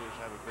the Brewers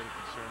have a bit of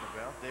concern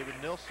about, David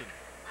Nilsson,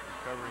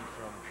 recovering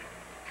from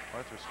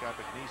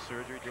arthroscopic knee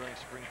surgery during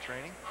spring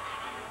training.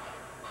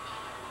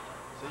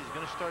 So he's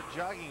going to start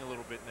jogging a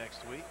little bit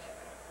next week.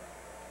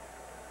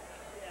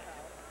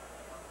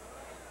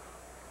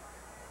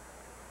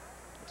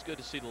 It's good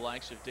to see the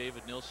likes of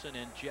David Nilsson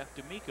and Jeff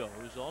D'Amico,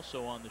 who's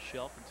also on the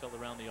shelf until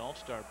around the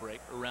All-Star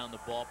break, around the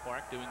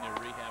ballpark doing their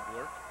rehab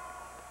work.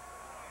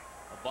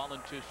 A ball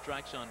and 2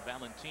 strikes on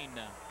Valentin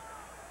now.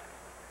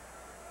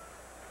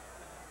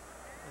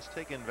 It's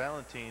taken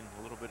Valentin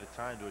a little bit of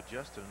time to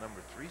adjust to the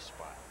number 3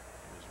 spot.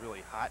 He was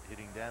really hot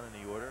hitting down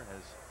in the order,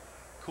 has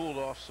cooled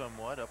off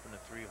somewhat up in the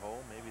 3-hole.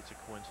 Maybe it's a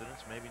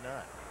coincidence, maybe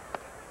not.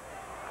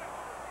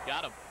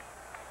 Got him.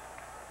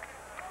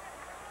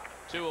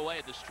 2 away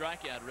at the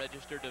strikeout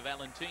register to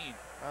Valentin.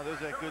 Now there's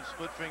that good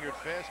split-fingered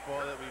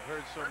fastball that we've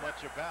heard so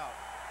much about.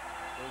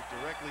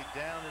 Goes directly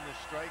down in the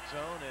strike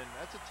zone, and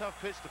that's a tough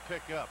pitch to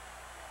pick up.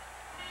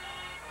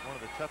 One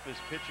of the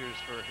toughest pitchers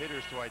for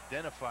hitters to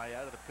identify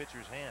out of the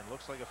pitcher's hand.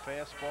 Looks like a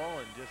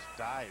fastball and just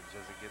dives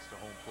as it gets to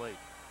home plate.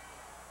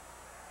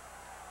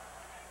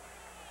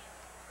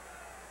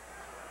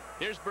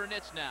 Here's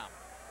Burnitz now.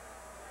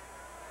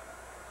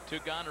 2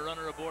 gone, a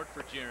runner aboard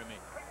for Jeremy.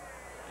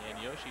 And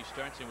Yoshii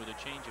starts in with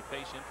a change of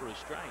pace in for a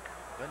strike.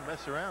 Doesn't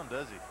mess around,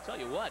 does he? Tell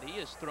you what, he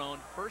has thrown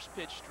first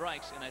pitch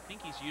strikes, and I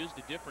think he's used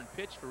a different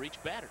pitch for each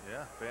batter.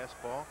 Yeah,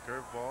 fastball,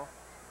 curveball.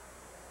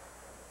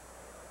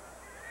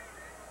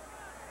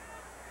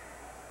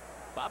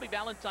 Bobby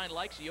Valentine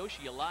likes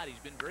Yoshii a lot. He's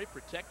been very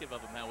protective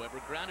of him, however.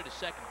 Grounded to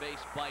second base.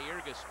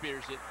 Baerga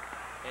spears it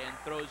and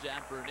throws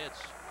out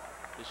Burnitz.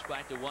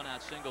 Despite the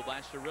one-out single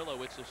by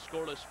Cirillo, it's a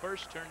scoreless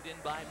first turned in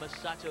by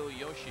Masato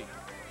Yoshii.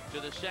 To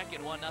the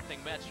second,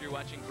 1-0 Mets. You're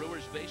watching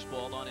Brewers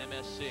baseball on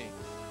MSC.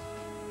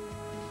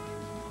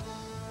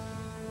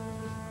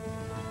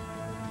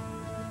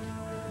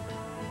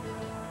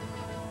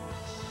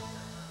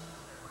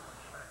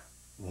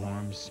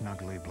 Warm,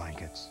 snuggly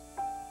blankets,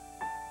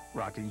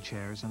 rocking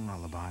chairs and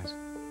lullabies,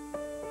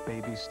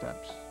 baby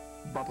steps,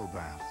 bubble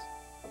baths,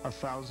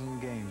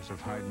 1,000 games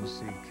of hide and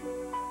seek,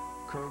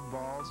 curved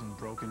balls and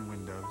broken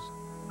windows,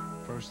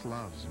 first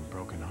loves and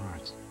broken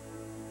hearts,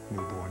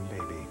 newborn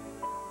baby.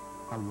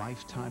 A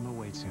lifetime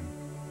awaits him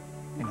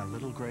in a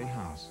little gray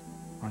house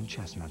on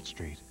Chestnut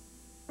Street.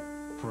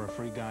 For a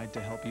free guide to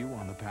help you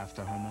on the path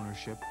to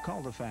homeownership,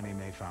 call the Fannie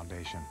Mae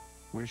Foundation.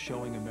 We're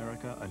showing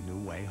America a new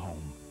way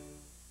home.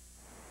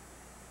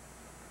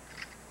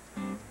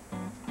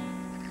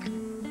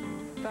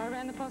 If I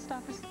ran the post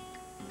office,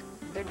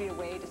 there'd be a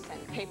way to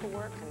send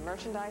paperwork and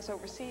merchandise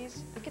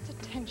overseas. It gets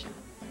attention.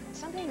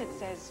 Something that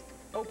says,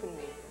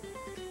 openly,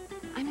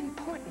 I'm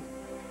important.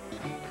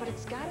 But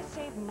it's got to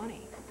save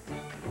money,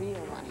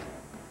 real money,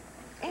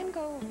 and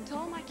go to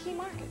all my key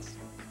markets.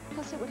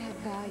 Plus, it would have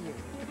value,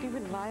 be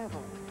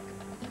reliable,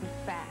 and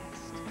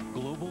fast.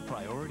 Global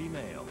Priority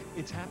Mail.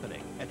 It's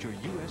happening at your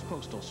U.S.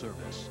 Postal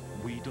Service.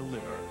 We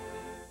deliver.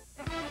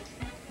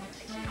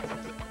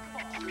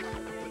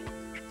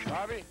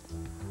 Bobby?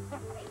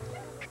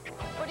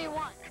 What do you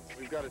want?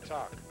 We've got to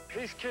talk.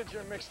 These kids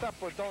you're mixed up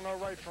with don't know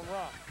right from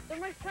wrong. They're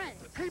my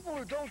friends. People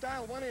who don't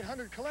dial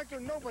 1-800-COLLECT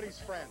are nobody's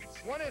friends.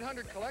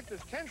 1-800-COLLECT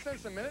is 10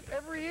 cents a minute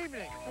every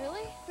evening.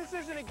 Really? This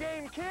isn't a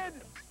game, kid.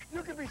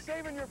 You could be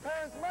saving your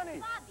parents money.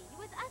 Bobby,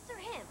 with us or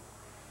him?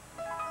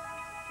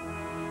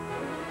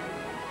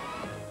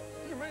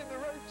 You made the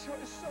right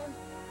choice, son.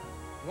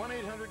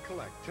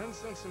 1-800-COLLECT, 10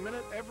 cents a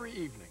minute every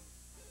evening.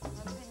 Well,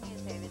 the good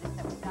news, David, is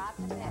that we got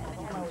the bed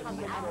and haven't come out of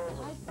the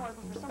high for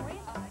them for some reason.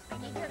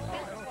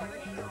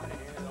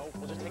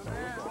 We'll just take some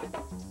food.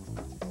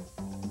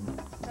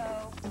 So,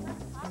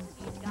 let's talk to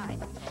these guys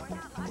before we're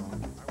not live.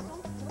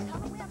 Don't tell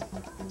them we have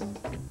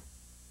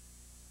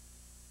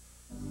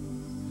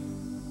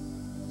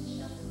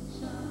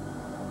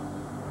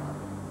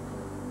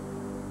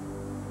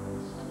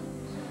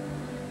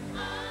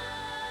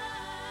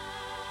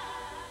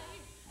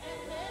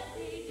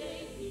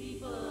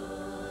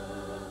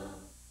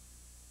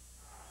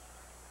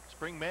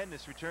Spring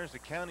Madness returns to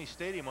County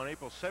Stadium on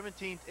April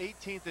 17th,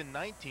 18th, and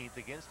 19th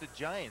against the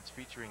Giants,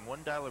 featuring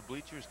 $1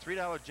 bleachers,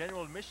 $3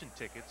 general admission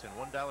tickets, and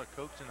 $1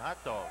 Cokes and hot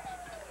dogs.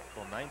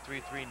 Call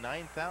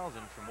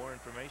 933-9000 for more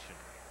information.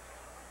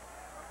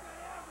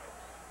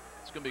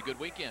 It's going to be a good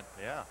weekend.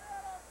 Yeah.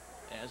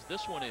 As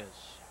this one is.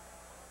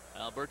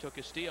 Alberto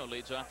Castillo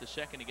leads off the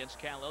second against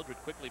Cal Eldred,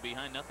 quickly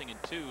behind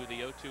 0-2.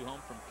 The 0-2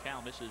 home from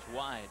Cal misses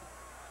wide.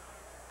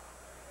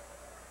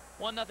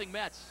 1-0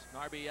 Mets.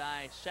 An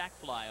RBI sac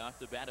fly off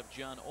the bat of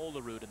John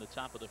Olerud in the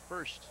top of the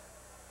first.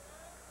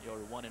 Your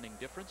 1-inning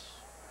difference.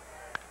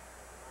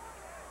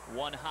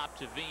 One hop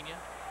to Vina.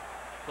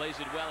 Plays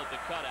it well at the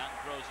cutout and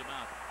throws him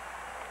out.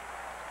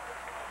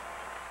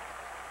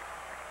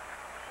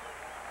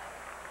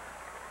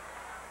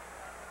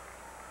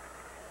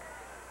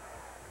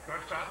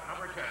 Shortstop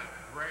number 10,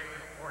 Ray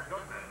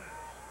Ordonez.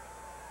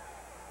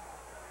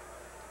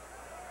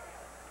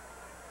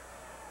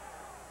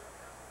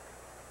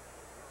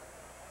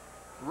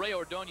 Ray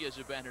Ordonez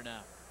a batter now.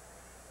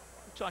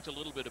 We talked a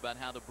little bit about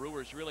how the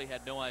Brewers really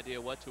had no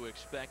idea what to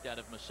expect out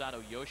of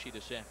Masato Yoshii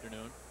this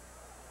afternoon.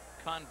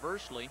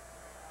 Conversely,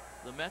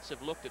 the Mets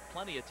have looked at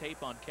plenty of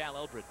tape on Cal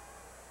Eldred.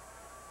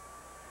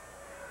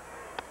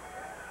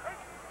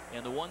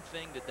 And the one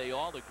thing that they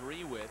all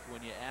agree with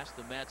when you ask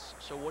the Mets,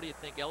 so what do you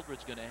think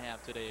Eldred's going to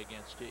have today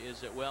against you, is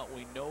that, well,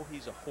 we know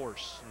he's a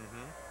horse.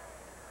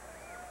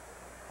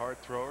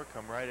 Hard thrower,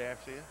 come right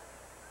after you.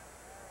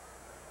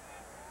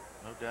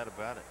 No doubt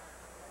about it.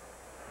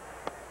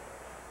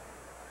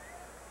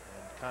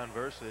 And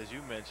conversely, as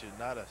you mentioned,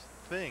 not a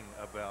thing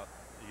about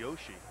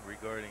Yoshii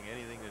regarding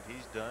anything that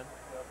he's done.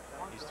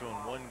 He's thrown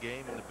one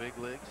game in the big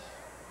leagues.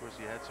 Of course,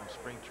 he had some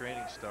spring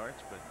training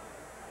starts, but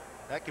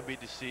that could be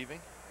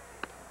deceiving.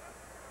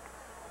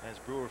 As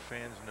Brewer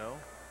fans know,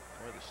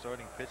 where the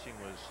starting pitching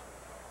was,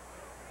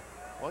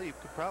 well, you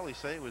could probably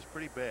say it was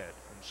pretty bad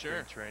in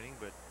spring training,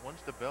 but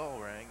once the bell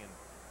rang and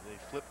they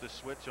flipped the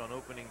switch on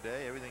opening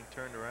day, everything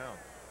turned around.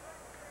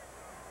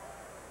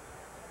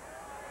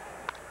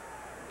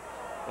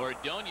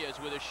 Ordonez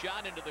with a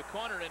shot into the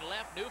corner and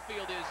left.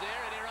 Newfield is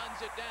there and he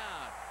runs it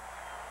down.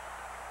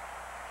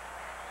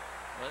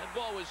 Well, that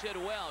ball was hit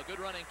well. Good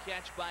running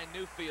catch by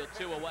Newfield,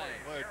 2 away.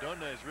 Well,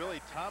 Ordonez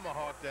really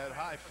tomahawked that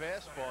high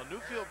fastball.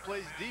 Newfield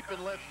plays deep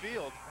in left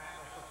field,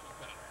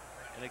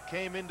 and it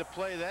came into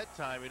play that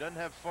time. He doesn't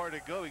have far to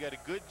go. He got a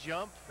good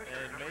jump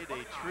and made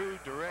a true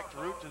direct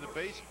route to the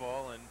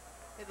baseball and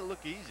made it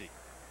look easy.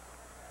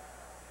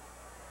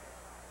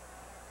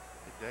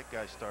 Did that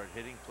guy start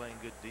hitting, playing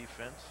good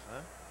defense,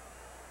 huh?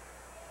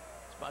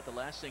 It's About the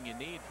last thing you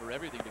need for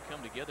everything to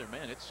come together.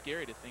 Man, it's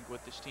scary to think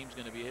what this team's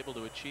going to be able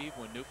to achieve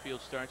when Newfield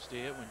starts to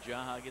hit, when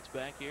Jaha gets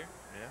back here.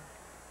 Yeah.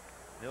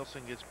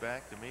 Nilsson gets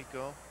back,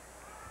 D'Amico.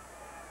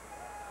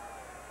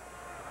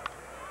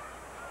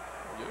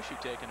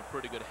 Yoshii taking a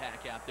pretty good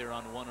hack out there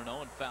on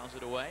 1-0 and fouls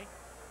it away.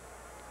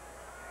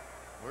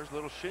 Where's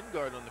little shin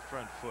guard on the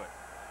front foot?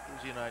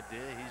 Gives you an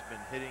idea. He's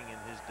been hitting in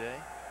his day.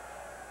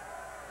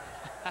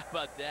 How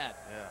about that?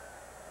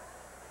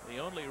 Yeah. The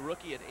only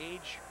rookie at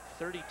age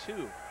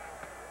 32.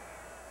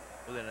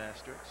 With an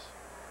asterisk.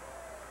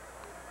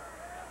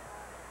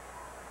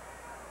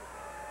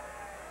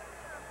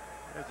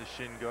 There's the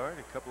shin guard.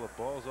 A couple of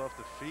balls off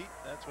the feet.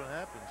 That's what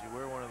happens. You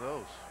wear one of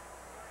those.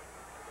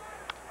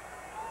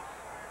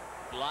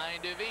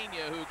 Blind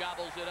Avina, who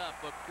gobbles it up.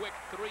 A quick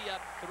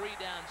 3-up,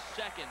 3-down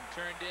second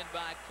turned in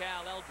by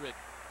Cal Eldred.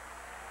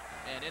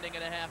 An inning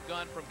and a half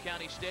gone from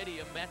County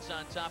Stadium. Mets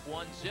on top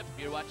 1-0.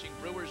 You're watching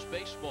Brewers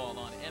baseball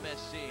on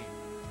MSC.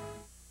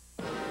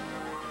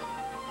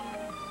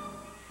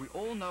 We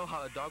all know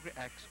how a dog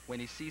reacts when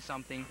he sees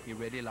something he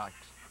really likes.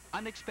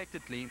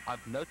 Unexpectedly,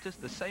 I've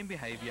noticed the same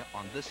behavior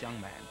on this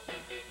young man.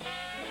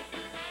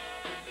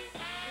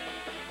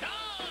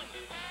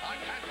 I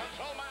can't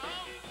control my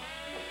arm.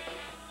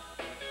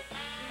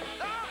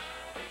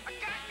 I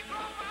can't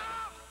control my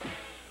arm.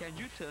 Can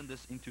you turn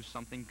this into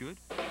something good?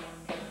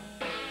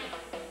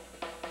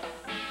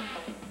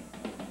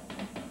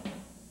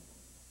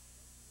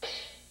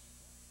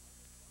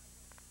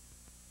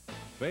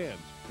 Fans,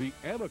 the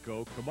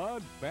Amico Come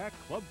On Back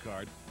Club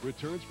Card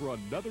returns for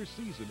another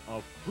season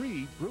of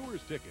free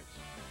Brewers tickets.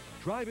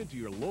 Drive into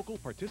your local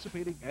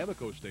participating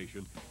Amico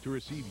station to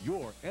receive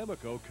your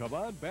Amico Come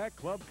On Back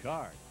Club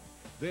card.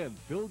 Then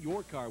fill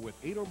your car with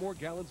 8 or more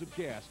gallons of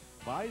gas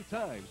 5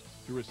 times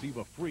to receive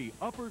a free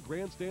upper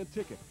grandstand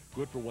ticket,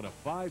 good for one of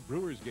 5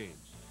 Brewers games.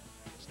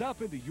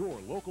 Stop into your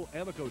local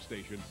Amico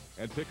station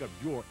and pick up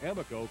your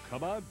Amico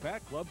Come On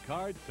Back Club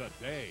card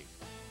today.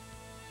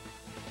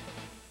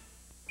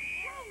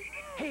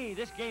 Hey,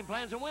 this game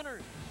plan's a winner.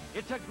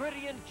 It's a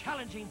gritty and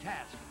challenging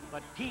task,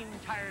 but Team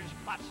Tires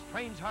Plus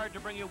trains hard to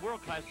bring you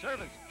world-class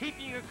service,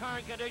 keeping your car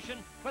in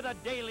condition for the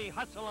daily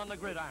hustle on the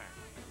gridiron.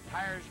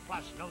 Tires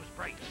Plus knows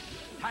brakes.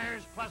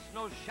 Tires Plus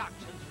knows shocks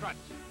and struts.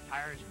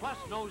 Tires Plus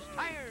knows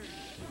tires.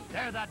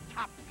 They're the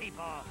top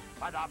people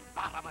for the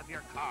bottom of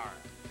your car.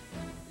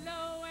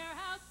 Low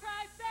warehouse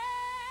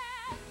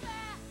prices.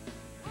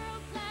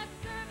 World-class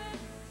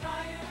service.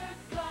 Tires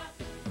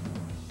Plus.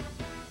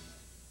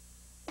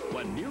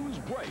 When news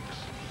breaks,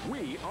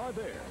 we are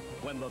there.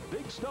 When the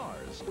big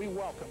stars, we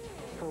welcome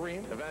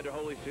Kareem, Evander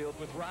Holyfield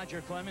with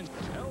Roger Clemens,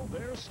 tell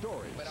their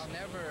stories. But I'll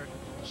never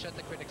shut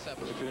the critics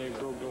up. If it ain't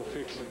broke, don't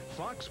fix it.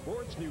 Fox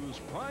Sports News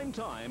Prime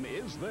Time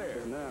is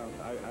there. Now,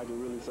 I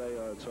can really say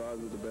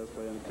Charles is the best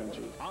player in the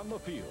country. On the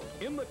field,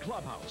 in the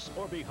clubhouse,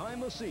 or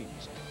behind the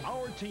scenes,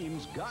 our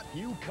team's got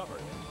you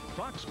covered.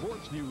 Fox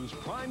Sports News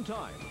Prime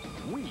Time.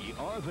 We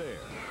are there.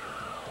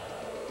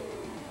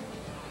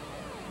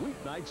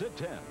 Weeknights at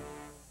 10.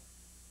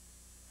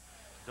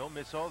 Don't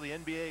miss all the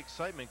NBA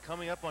excitement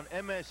coming up on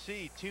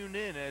MSC. Tune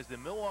in as the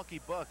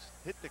Milwaukee Bucks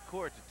hit the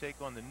court to take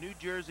on the New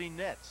Jersey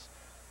Nets.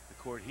 The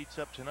court heats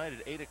up tonight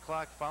at 8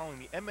 o'clock following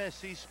the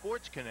MSC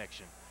Sports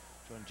Connection.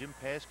 Join Jim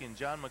Paskey and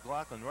John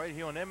McLaughlin right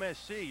here on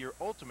MSC, your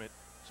ultimate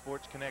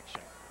sports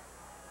connection.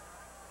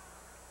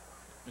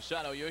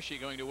 Masato Yoshii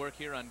going to work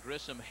here on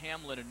Grissom,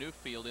 Hamlin, and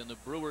Newfield in the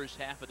Brewers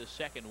half of the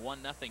second.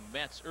 1-0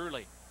 Mets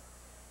early.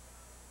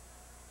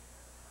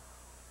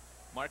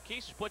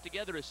 Marquise has put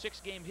together a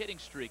 6-game hitting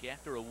streak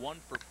after a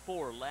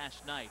 1-for-4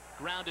 last night.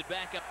 Grounded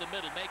back up the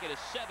middle, make it a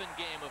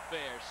 7-game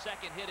affair.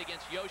 Second hit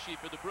against Yoshii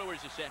for the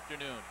Brewers this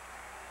afternoon.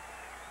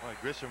 Well,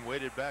 Grissom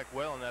waited back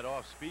well on that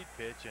off-speed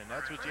pitch, and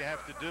that's what you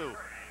have to do.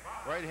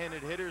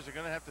 Right-handed hitters are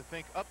going to have to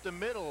think up the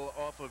middle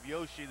off of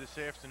Yoshii this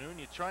afternoon.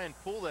 You try and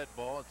pull that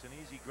ball. It's an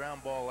easy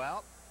ground ball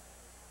out.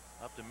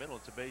 Up the middle,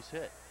 it's a base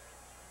hit.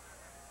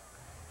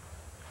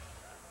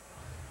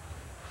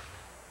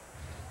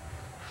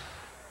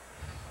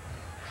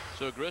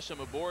 So Grissom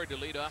aboard to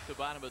lead off the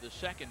bottom of the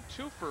second.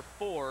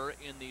 2-for-4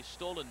 in the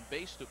stolen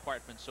base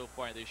department so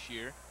far this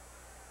year.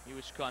 He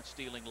was caught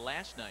stealing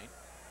last night.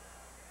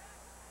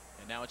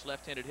 And now it's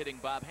left-handed hitting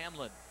Bob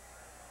Hamlin.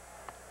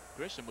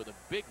 Grissom with a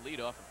big lead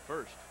off at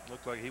first.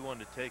 Looked like he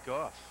wanted to take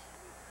off.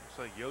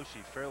 Looks like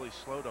Yoshii fairly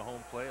slow to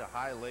home plate, a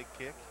high leg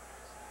kick.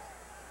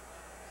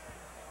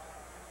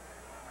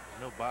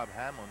 I know Bob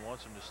Hamlin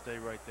wants him to stay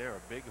right there.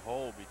 A big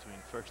hole between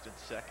first and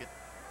second.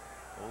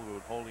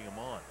 Eldred holding him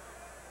on.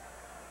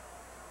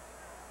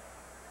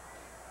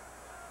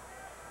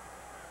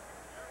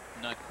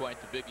 Not quite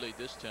the big lead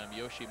this time.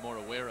 Yoshii more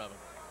aware of him.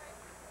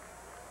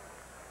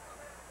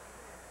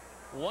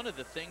 One of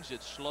the things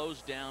that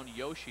slows down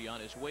Yoshii on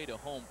his way to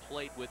home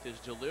plate with his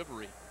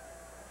delivery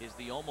is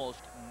the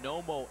almost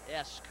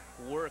Nomo-esque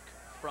work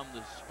from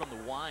the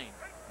wind.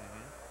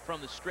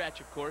 From the stretch,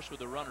 of course, with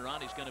the runner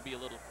on, he's going to be a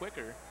little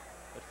quicker.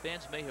 But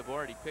fans may have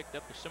already picked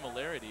up the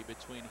similarity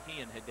between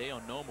he and Hideo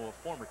Nomo, a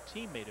former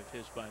teammate of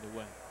his, by the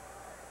way.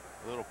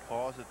 A little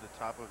pause at the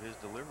top of his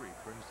delivery.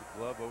 Brings the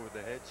glove over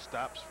the head,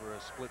 stops for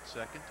a split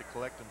second to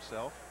collect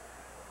himself.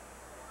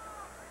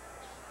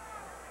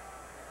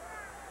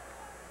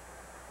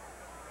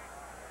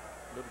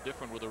 A little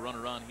different with a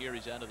runner on here.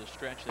 He's out of the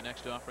stretch. The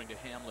next offering to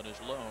Hamlin is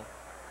low.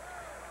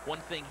 One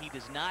thing he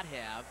does not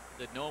have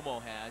that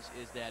Nomo has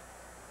is that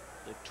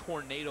the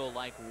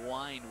tornado-like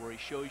wind where he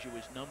shows you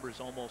his numbers,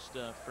 almost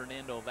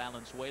Fernando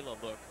Valenzuela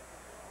look.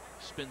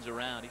 Spins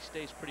around. He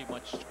stays pretty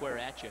much square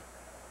at you.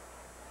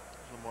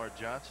 Lamar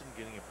Johnson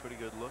getting a pretty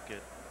good look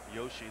at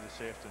Yoshii this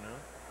afternoon.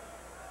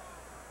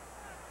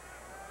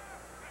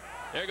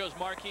 There goes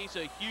Marquise,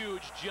 a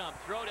huge jump.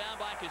 Throw down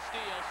by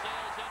Castillo,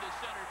 sails into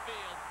center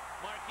field.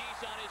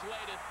 Marquise on his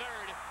way to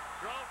third.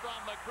 Throw from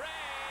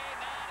McRae,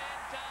 not in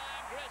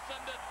time.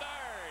 Grissom to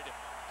third.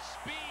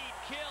 Speed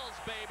kills,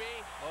 baby.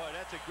 Oh,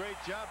 that's a great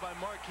job by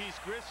Marquise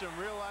Grissom,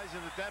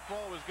 realizing that that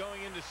ball was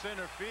going into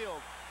center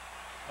field.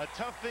 A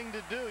tough thing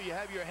to do. You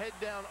have your head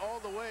down all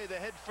the way, the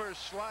head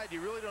first slide.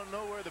 You really don't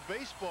know where the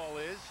baseball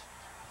is.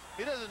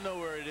 He doesn't know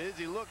where it is.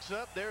 He looks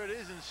up, there it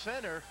is in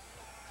center,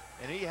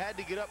 and he had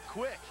to get up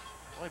quick.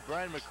 Boy,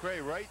 Brian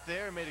McRae right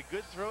there made a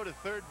good throw to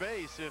third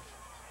base. If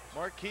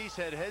Marquise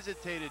had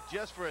hesitated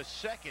just for a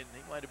second,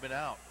 he might have been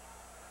out.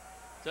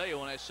 Tell you,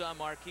 when I saw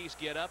Marquise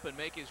get up and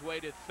make his way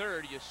to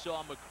third, you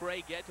saw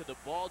McRae get to the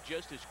ball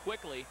just as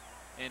quickly,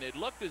 and it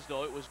looked as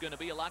though it was going to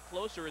be a lot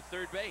closer at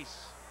third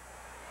base.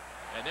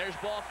 And there's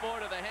ball four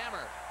to the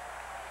hammer.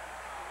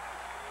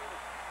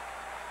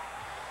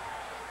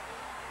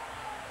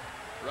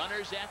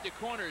 Runners at the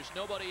corners,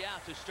 nobody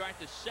out to start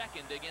the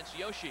second against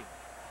Yoshii.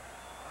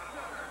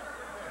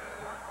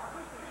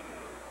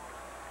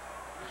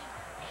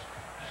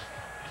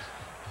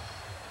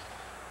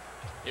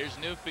 Here's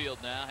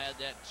Newfield now. Had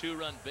that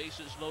two-run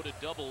bases loaded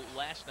double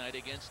last night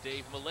against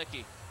Dave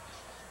Malicki.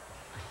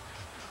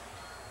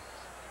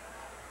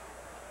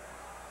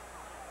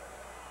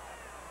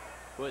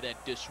 Boy,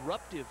 that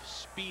disruptive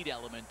speed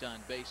element on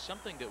base,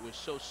 something that was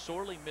so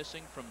sorely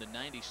missing from the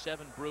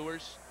 '97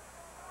 Brewers.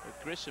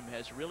 But Grissom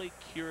has really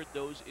cured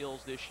those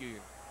ills this year.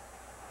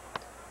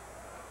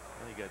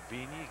 Well, you got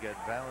Vini, you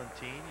got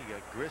Valentin, you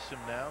got Grissom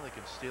now. They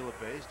can steal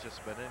a base just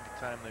about any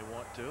time they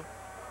want to.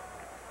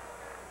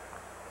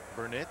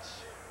 Burnitz,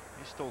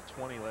 he stole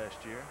 20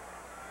 last year.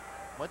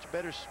 Much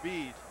better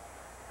speed,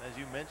 as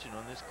you mentioned,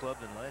 on this club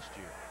than last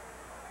year.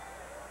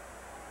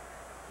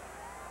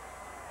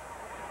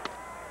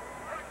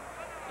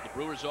 The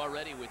Brewers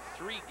already with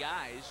three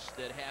guys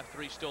that have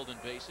three stolen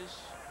bases.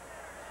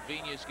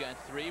 Vina's got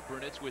three,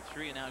 Burnitz with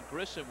three, and now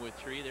Grissom with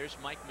three. There's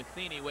Mike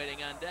Matheny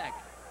waiting on deck.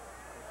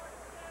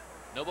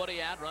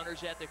 Nobody out,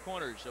 runners at the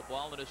corners. A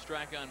ball and a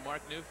strike on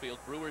Mark Newfield.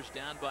 Brewers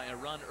down by a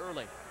run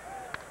early.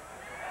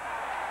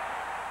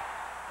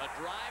 A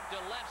drive to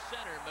left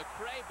center.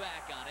 McRae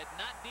back on it.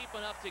 Not deep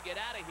enough to get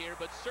out of here,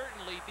 but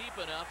certainly deep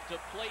enough to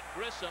plate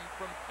Grissom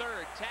from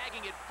third.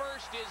 Tagging it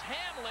first is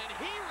Hamlin.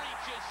 He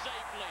reaches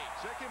safely.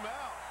 Check him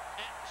out.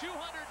 At 235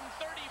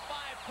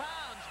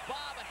 pounds,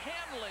 Bob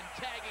Hamlin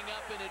tagging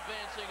up and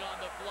advancing on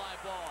the fly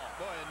ball.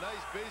 Boy, a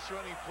nice base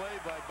running play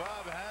by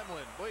Bob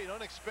Hamlin. Boy, you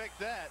don't expect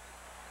that.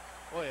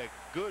 Boy, a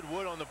good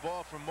wood on the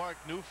ball from Mark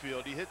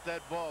Newfield. He hit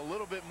that ball a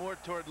little bit more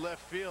toward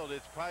left field.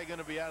 It's probably going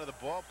to be out of the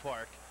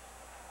ballpark.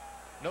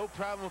 No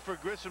problem for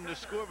Grissom to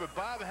score, but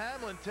Bob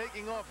Hamlin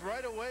taking off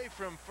right away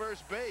from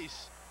first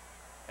base,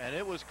 and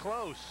it was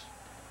close.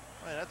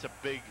 Man, that's a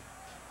big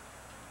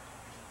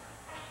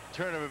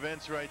turn of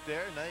events right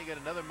there. Now you got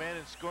another man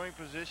in scoring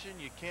position.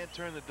 You can't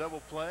turn the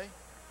double play.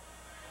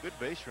 Good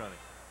base running.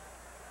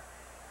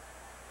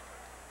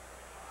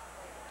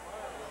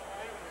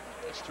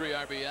 That's 3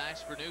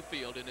 RBIs for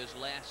Newfield in his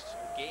last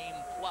game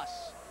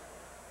plus.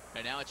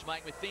 And now it's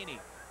Mike Matheny.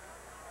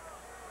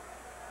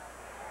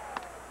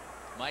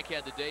 Mike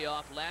had the day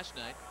off last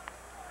night.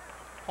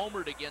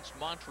 Homered against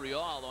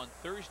Montreal on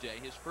Thursday,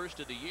 his first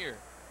of the year.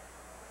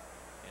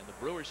 And the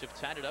Brewers have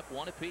tied it up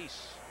 1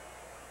 apiece.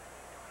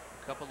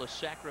 A couple of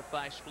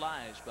sacrifice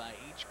flies by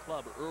each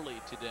club early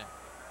today.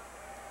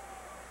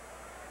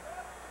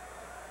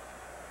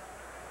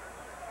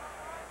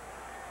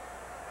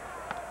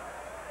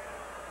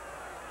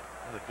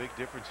 The big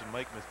difference in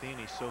Mike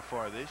Matheny so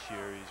far this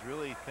year, he's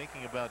really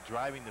thinking about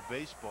driving the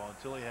baseball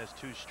until he has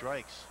 2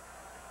 strikes.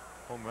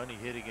 Home run he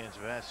hit against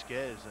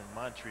Vasquez in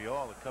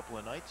Montreal a couple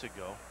of nights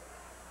ago.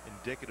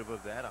 Indicative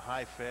of that. A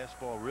high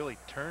fastball really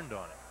turned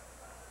on it.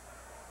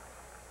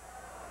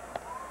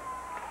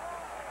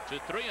 To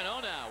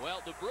 3-0 now.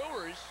 Well, the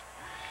Brewers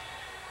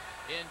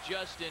in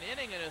just an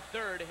inning and a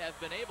third have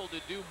been able to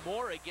do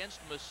more against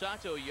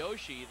Masato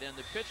Yoshii than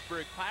the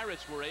Pittsburgh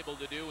Pirates were able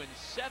to do in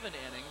 7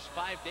 innings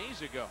 5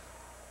 days ago.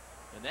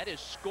 And that is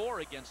score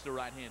against the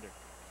right-hander.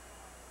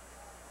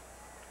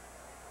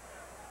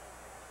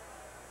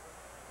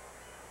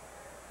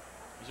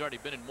 He's already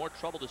been in more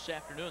trouble this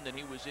afternoon than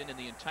he was in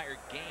the entire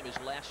game his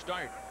last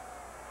start.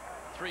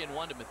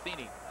 3-1 to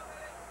Matheny.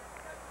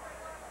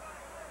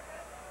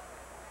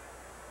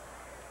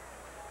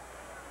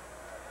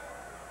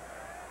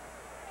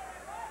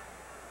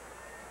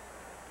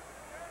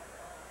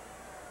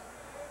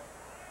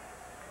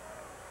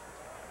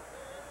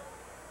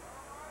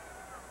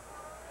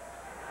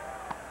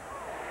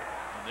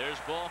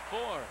 There's ball 4.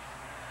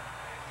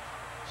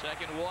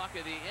 Second walk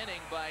of the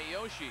inning by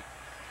Yoshii.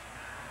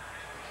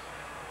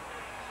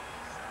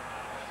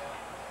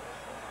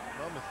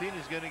 Well,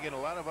 Mathena's going to get a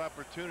lot of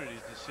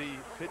opportunities to see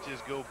pitches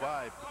go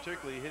by,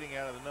 particularly hitting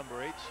out of the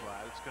number 8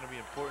 slot. It's going to be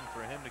important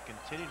for him to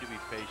continue to be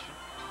patient.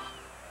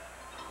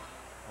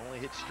 Only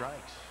hit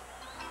strikes.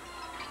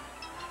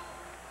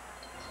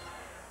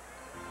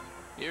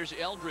 Here's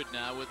Eldred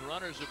now with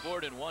runners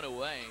aboard and 1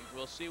 away.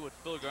 We'll see what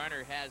Phil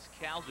Garner has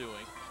Cal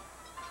doing.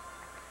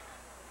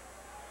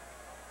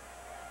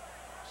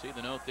 See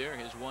the note there,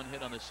 his 1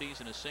 hit on the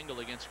season, a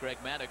single against Greg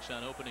Maddux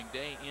on opening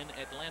day in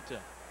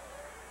Atlanta.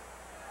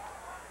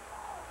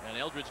 And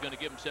Eldred's going to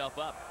give himself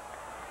up.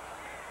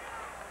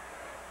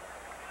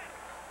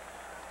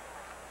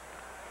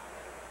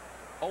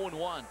 Oh,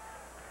 0-1.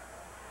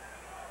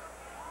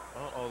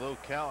 Well, although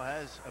Cal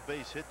has a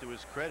base hit to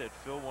his credit,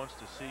 Phil wants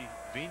to see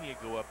Vina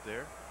go up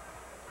there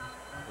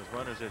with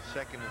runners at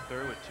second and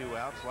third with 2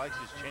 outs. Likes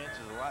his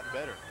chances a lot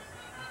better.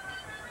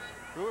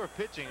 Brewer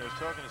pitching. I was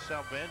talking to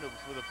Sal Bando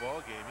before the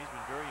ball game. He's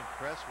been very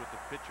impressed with the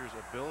pitcher's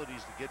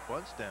abilities to get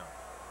bunts down.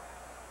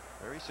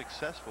 Very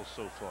successful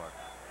so far.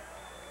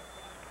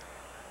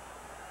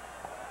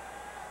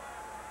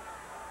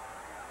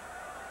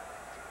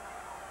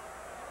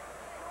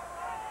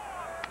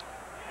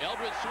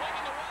 Eldred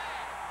swinging away.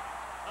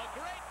 A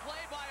great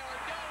play by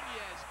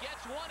Ordonez.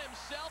 Gets one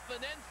himself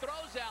and then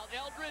throws out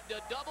Eldred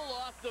to double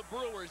off the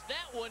Brewers.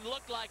 That one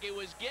looked like it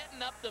was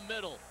getting up the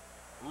middle.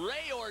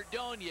 Ray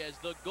Ordonez,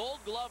 the Gold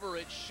Glover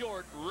at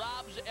short,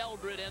 robs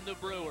Eldred and the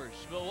Brewers.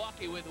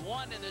 Milwaukee with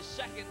 1 in the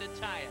second to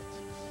tie it.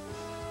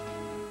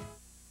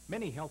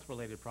 Many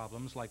health-related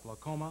problems like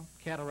glaucoma,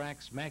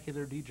 cataracts,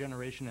 macular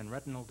degeneration, and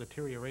retinal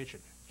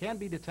deterioration can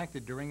be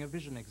detected during a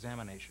vision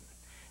examination.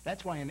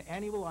 That's why an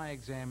annual eye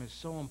exam is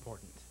so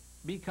important.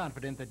 Be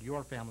confident that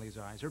your family's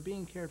eyes are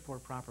being cared for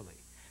properly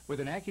with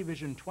an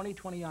AccuVision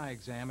 20/20 eye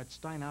exam at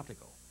Stein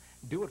Optical.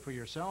 Do it for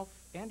yourself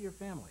and your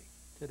family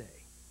today.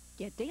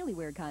 Get daily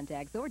wear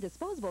contacts or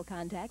disposable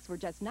contacts for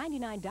just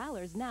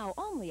 $99 now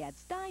only at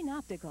Stein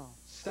Optical.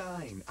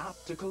 Stein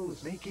Optical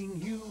is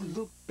making you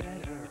look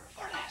better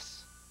for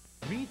less.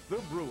 Meet the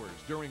Brewers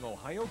during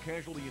Ohio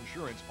Casualty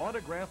Insurance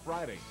Autograph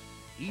Friday.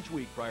 Each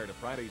week prior to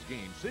Friday's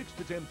game, 6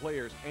 to 10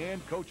 players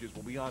and coaches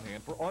will be on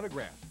hand for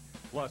autographs.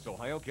 Plus,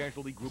 Ohio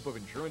Casualty Group of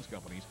Insurance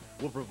Companies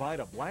will provide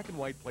a black and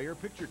white player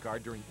picture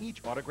card during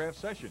each autograph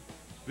session.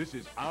 This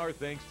is our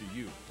thanks to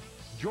you.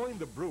 Join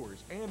the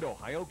Brewers and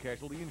Ohio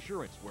Casualty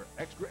Insurance, where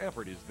extra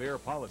effort is their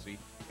policy,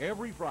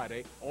 every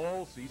Friday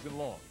all season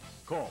long.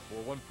 Call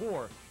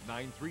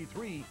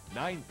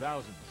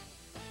 414-933-9000.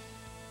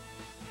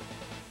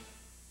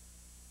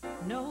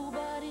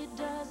 Nobody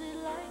does it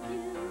like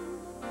you,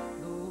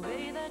 the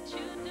way that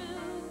you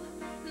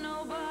do.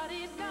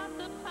 Nobody's got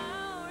the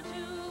power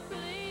to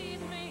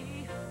please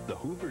me. The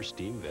Hoover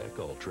Steam Vac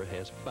Ultra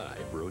has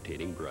 5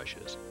 rotating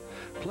brushes.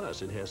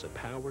 Plus, it has a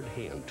powered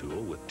hand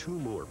tool with 2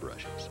 more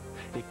brushes.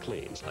 It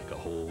cleans like a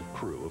whole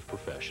crew of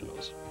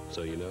professionals.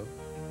 So you know,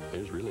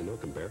 there's really no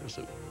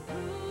comparison.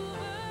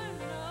 Hoover,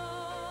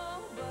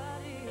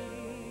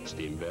 nobody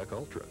Steam Vac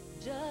Ultra.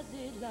 does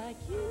it like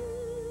you.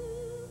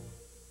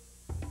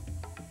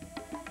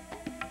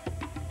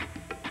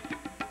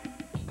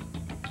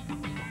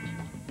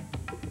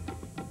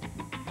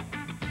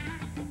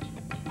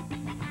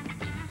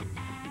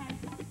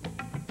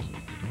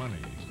 Money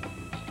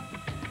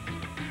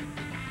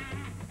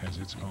has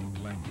its own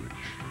language.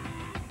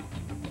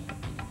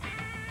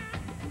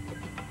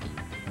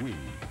 We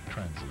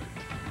translate.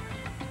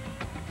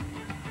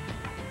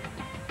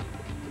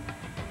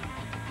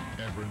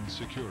 Everin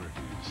Securities.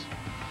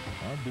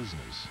 Our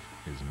business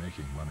is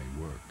making money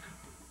work.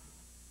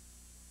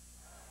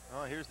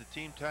 Oh, here's the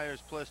Team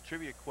Tires Plus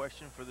trivia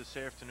question for this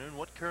afternoon.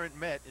 What current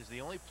Met is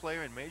the only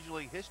player in Major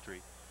League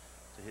history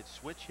to hit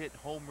switch-hit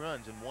home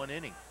runs in 1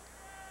 inning?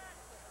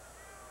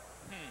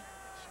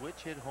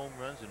 Switch-hit home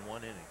runs in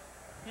 1 inning.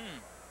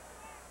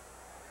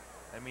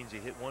 That means he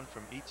hit one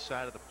from each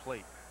side of the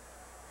plate.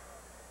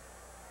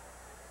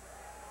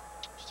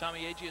 Is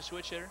Tommy Agee a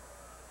switch hitter?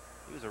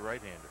 He was a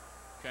right-hander.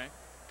 Okay.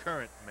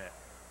 Current Met.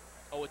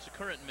 Oh, it's a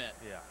current Met.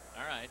 Yeah.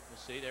 All right. We'll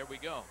see. There we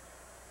go.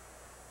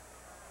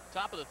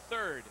 Top of the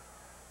third.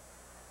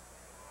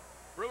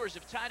 Brewers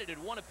have tied it at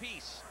 1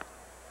 apiece.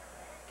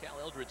 Cal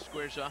Eldred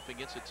squares off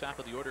against the top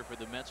of the order for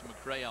the Mets.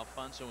 McRae,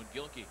 Alfonso, and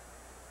Gilkey.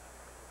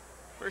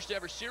 First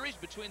ever series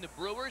between the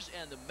Brewers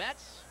and the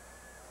Mets.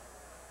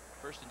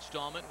 First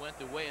installment went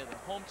the way of the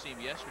home team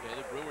yesterday.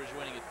 The Brewers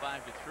winning at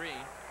 5-3.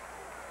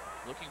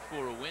 Looking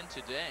for a win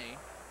today.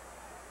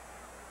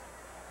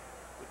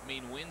 Would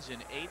mean wins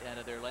in 8 out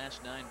of their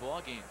last 9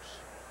 ball games.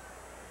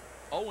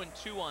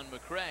 0-2 on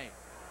McRae.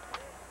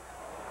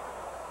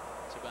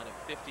 It's about a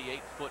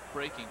 58-foot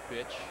breaking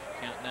pitch.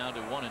 Count now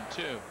to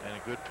 1-2. And a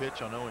good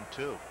pitch on 0-2.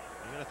 You're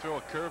going to throw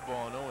a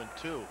curveball on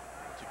 0-2.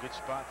 It's a good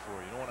spot for you.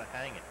 You don't want to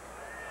hang it.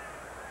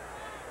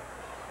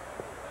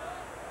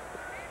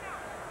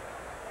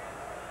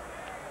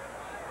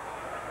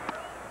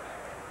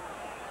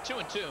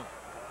 Two.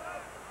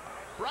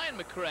 Brian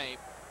McRae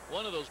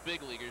One of those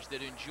big leaguers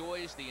that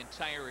enjoys the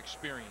entire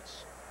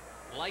experience,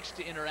 likes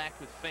to interact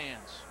with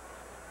fans,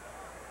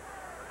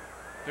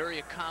 very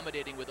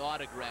accommodating with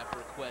autograph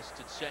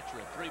requests, etc.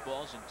 3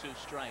 balls and 2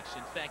 strikes.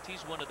 In fact,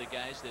 he's one of the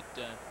guys that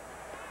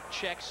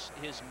checks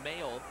his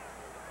mail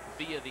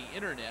via the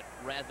internet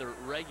rather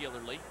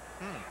regularly.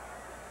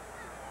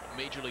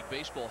 Major League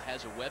Baseball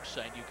has a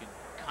website you can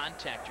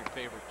contact your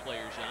favorite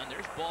players on.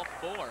 There's ball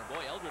 4.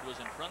 Boy, Eldred was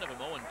in front of him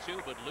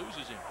 0-2, but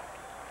loses him.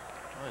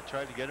 Well, I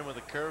tried to get him with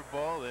a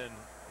curveball, then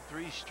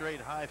 3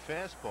 straight high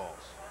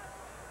fastballs.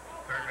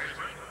 Well,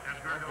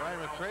 Brian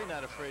McRae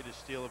not afraid to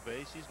steal a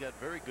base. He's got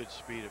very good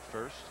speed at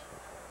first.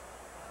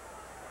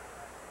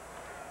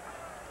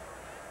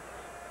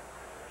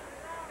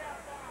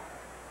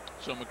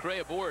 So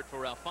McRae aboard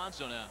for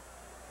Alfonso now.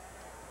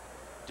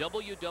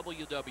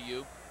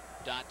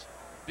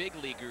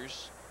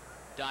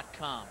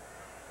 www.bigleaguers.com.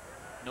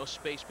 No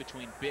space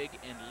between big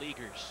and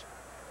leaguers.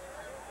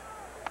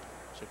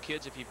 So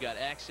kids, if you've got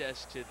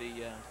access to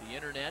the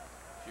internet,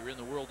 if you're in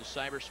the world of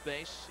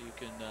cyberspace, you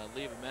can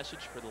leave a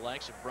message for the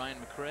likes of Brian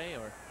McRae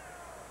or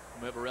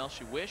whomever else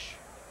you wish.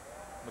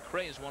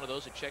 McRae is one of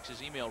those that checks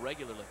his email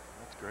regularly.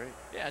 That's great.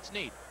 Yeah, it's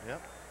neat.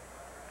 Yep.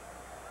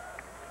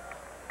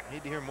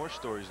 Need to hear more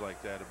stories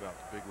like that about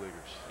the big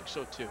leaguers. I think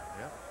so too.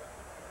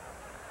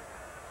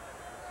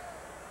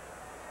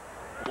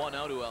 Yep.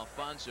 1-0 to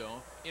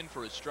Alfonso, in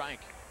for a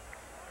strike.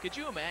 Could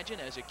you imagine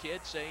as a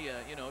kid, say,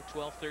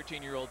 12,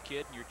 13-year-old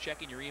kid, and you're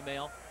checking your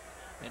email,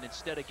 and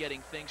instead of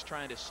getting things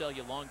trying to sell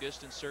you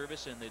long-distance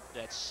service and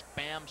that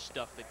spam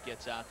stuff that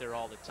gets out there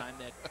all the time,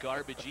 that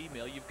garbage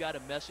email, you've got a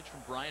message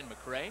from Brian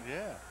McRae?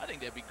 Yeah. I think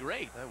that'd be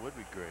great. That would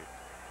be great.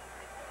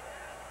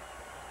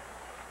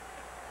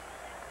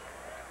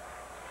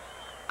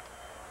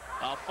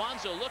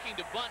 Alfonso looking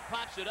to bunt,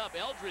 pops it up.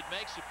 Eldred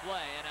makes a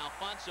play, and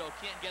Alfonso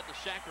can't get the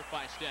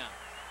sacrifice down.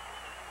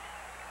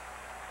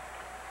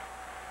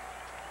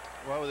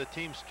 Well, with the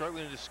team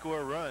struggling to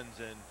score runs,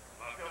 and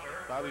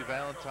Bobby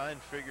Valentine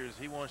figures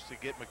he wants to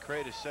get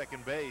McRae to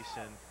second base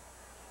and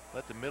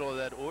let the middle of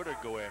that order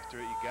go after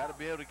it. You got to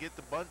be able to get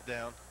the bunt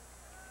down,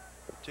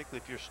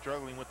 particularly if you're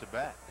struggling with the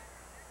bat.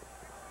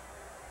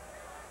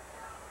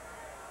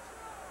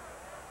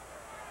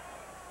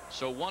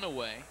 So 1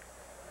 away.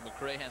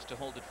 McRae has to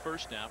hold it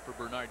first now for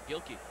Bernard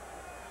Gilkey.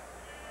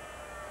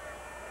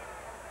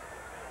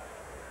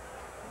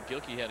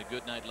 Gilkey had a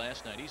good night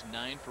last night. He's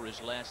 9 for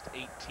his last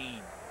 18.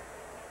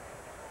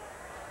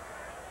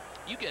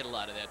 You get a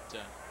lot of that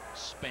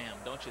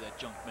spam, don't you, that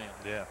junk mail?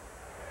 Yeah.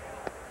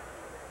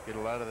 Get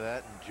a lot of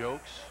that and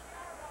jokes.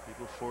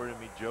 People forwarding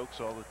me jokes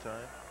all the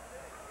time.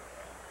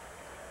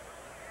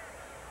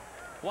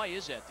 Why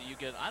is that? Do you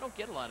get? I don't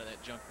get a lot of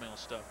that junk mail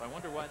stuff. I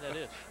wonder why that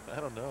is. I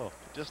don't know.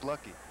 Just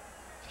lucky.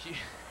 You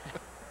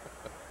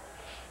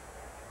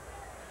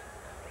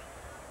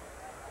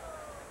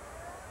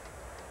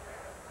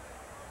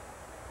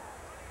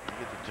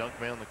get the junk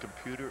mail on the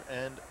computer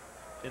and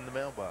in the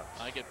mailbox.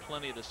 I get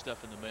plenty of the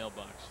stuff in the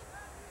mailbox.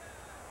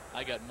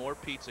 I got more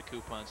pizza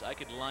coupons. I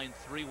could line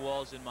 3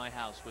 walls in my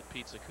house with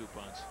pizza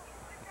coupons.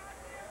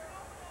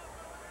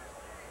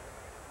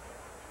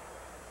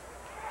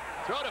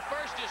 Throw to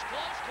first is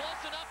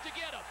close enough to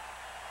get him.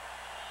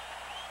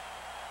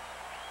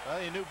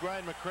 Well, you knew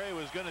Brian McRae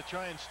was going to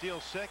try and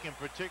steal second,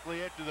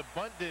 particularly after the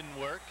bunt didn't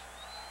work.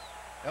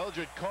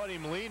 Eldred caught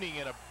him leaning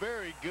in a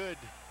very good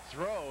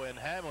throw, and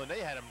Hamlin, they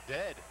had him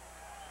dead.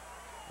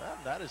 Well,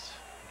 not as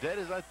dead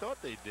as I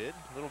thought they did.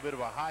 A little bit of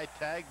a high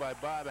tag by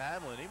Bob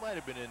Hamlin. He might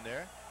have been in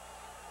there.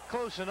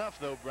 Close enough,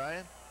 though,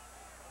 Brian.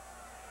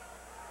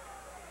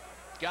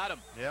 Got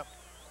him. Yep.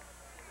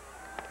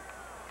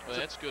 Well,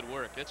 that's good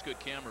work. That's good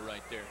camera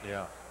right there.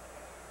 Yeah.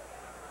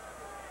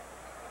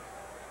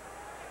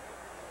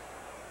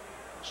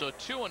 So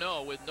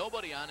 2-0 with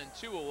nobody on and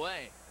 2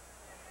 away.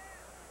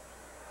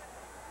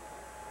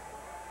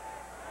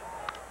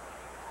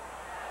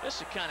 This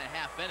is the kind of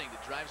half inning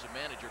that drives a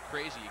manager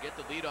crazy. You get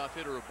the leadoff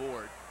hitter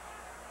aboard.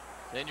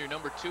 Then your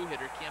number 2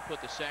 hitter can't put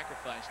the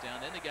sacrifice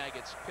down. Then the guy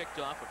gets picked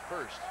off at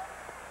first.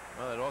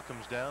 Well, it all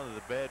comes down to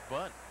the bad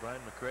bunt.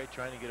 Brian McRae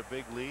trying to get a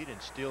big lead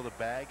and steal the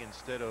bag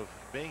instead of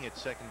being at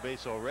second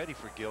base already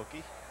for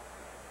Gilkey.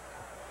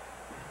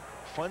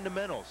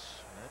 Fundamentals.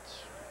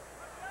 That's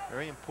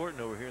very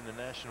important over here in the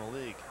National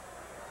League.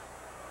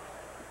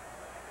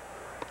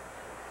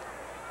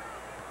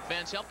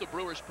 Fans, help the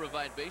Brewers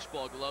provide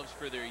baseball gloves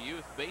for their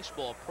youth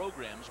baseball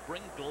programs.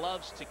 Bring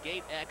gloves to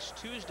Gate X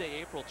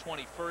Tuesday, April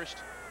 21st,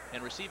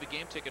 and receive a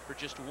game ticket for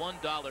just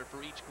 $1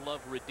 for each glove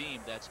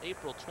redeemed. That's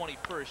April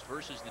 21st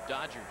versus the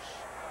Dodgers.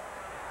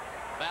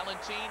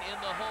 Valentine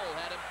in the hole,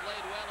 had him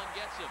played well and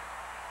gets him.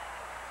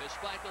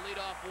 Despite the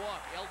leadoff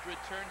walk,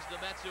 Eldred turns the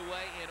Mets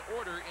away in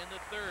order in the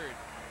 3rd.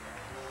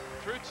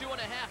 Through 2.5,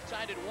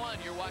 tied at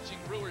 1, you're watching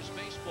Brewers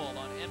baseball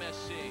on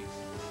MSC.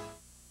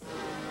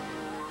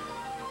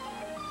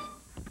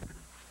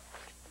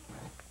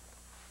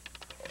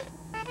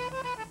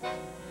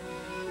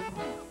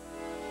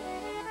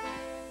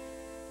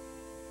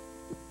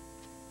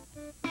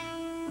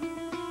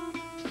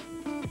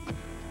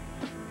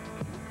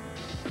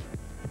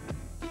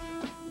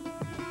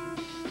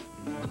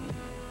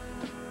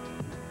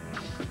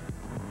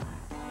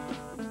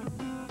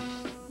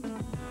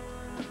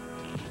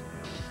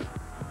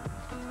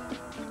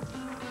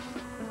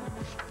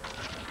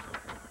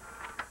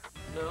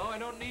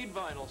 need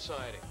vinyl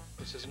siding.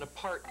 This is an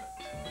apartment.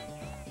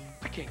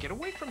 I can't get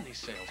away from these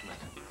salesmen.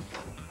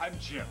 I'm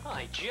Jim.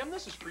 Hi, Jim.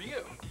 This is for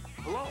you.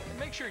 Hello. And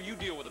make sure you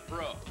deal with a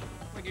pro,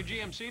 like your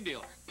GMC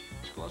dealer.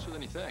 It's closer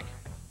than you think.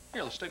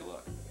 Here, let's take a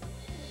look.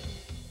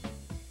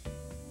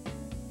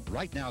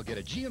 Right now, get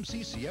a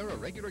GMC Sierra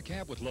regular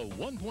cab with low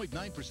 1.9%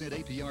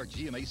 APR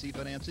GMAC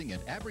financing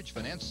and average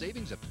finance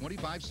savings of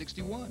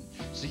 $25.61.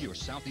 See your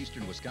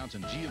southeastern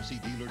Wisconsin GMC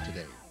dealer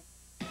today.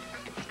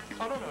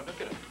 Oh, no,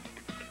 look at it.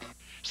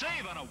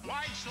 Save on a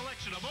wide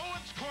selection of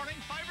Owens Corning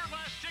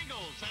fiberglass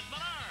shingles at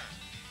Menards.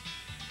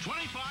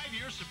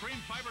 25-year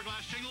Supreme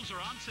fiberglass shingles are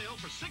on sale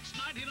for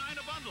 $6.99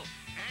 a bundle.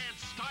 Add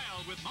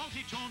style with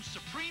multi-tone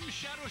Supreme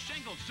Shadow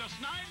shingles, just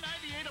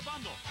 $9.98 a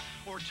bundle.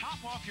 Or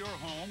top off your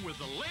home with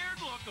the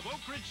layered look of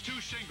Oak Ridge 2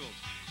 shingles,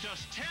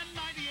 just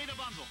 $10.98 a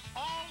bundle.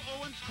 All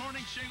Owens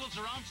Corning shingles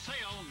are on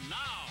sale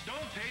now.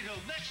 Don't pay till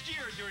next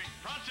year during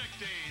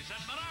Project Days at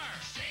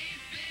Menards. Save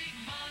big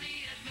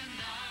money at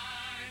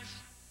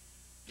Menards.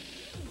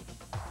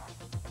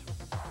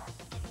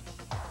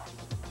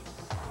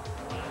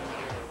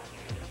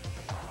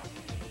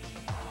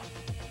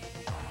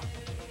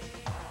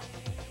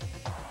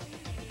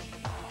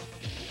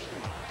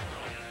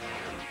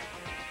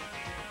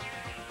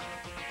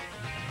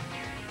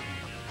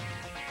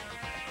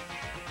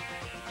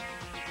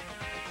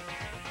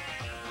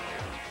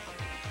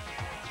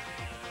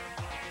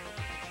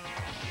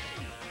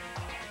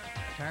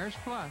 Tires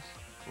Plus,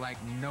 like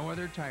no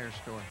other tire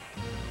store.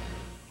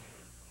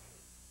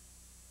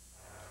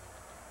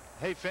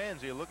 Hey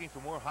fans, are you looking for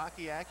more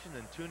hockey action?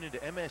 Then tune into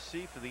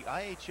MSC for the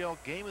IHL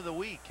Game of the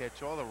Week.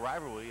 Catch all the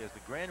rivalry as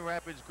the Grand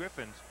Rapids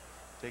Griffins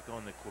take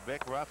on the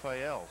Quebec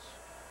Raphaels.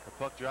 The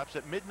puck drops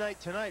at midnight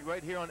tonight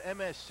right here on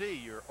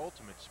MSC, your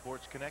ultimate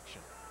sports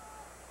connection.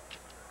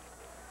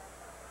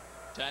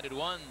 Tied at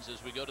ones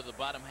as we go to the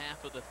bottom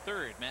half of the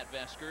third. Matt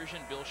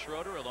Vasgersian, Bill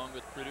Schroeder, along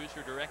with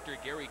producer-director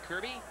Gary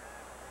Kirby.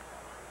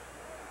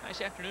 Nice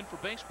afternoon for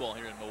baseball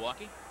here in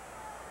Milwaukee.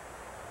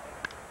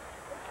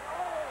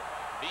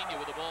 Vigna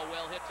with the ball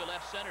well hit to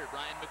left center.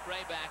 Brian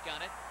McRae back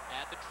on it.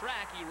 At the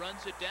track, he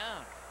runs it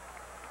down.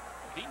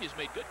 Vigna's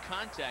made good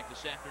contact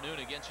this afternoon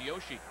against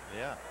Yoshii.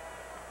 Yeah.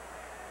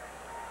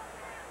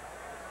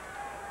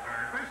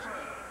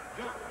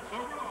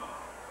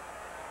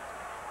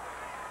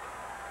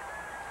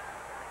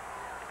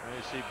 There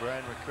you see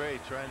Brian McRae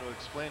trying to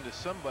explain to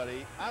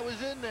somebody, I was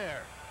in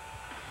there.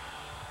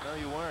 No,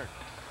 you weren't.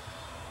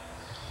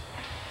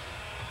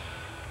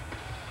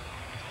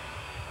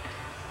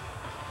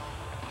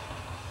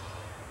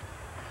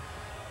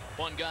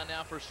 One gone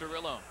now for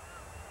Cirillo.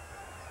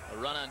 A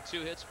run on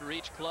 2 hits for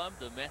each club.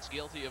 The Mets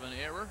guilty of an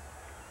error.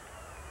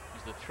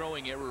 It's the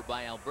throwing error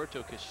by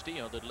Alberto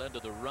Castillo that led to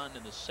the run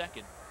in the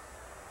second.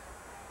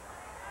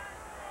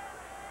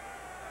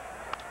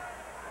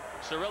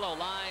 Cirillo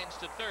lines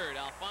to third.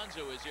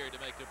 Alfonso is here to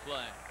make the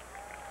play.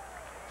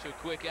 2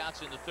 quick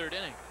outs in the third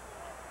inning.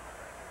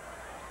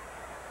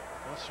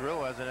 Well,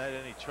 Cirillo hasn't had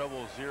any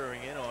trouble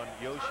zeroing in on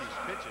Yoshi's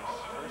pitches.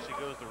 First he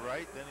goes to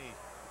right, then he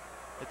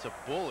hits a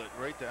bullet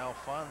right to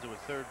Alfonso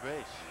at third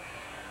base.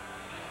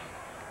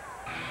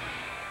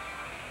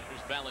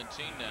 Here's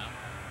Valentin now.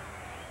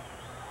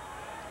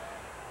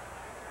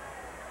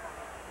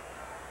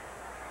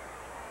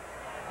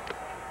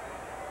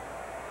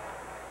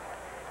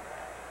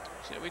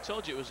 So we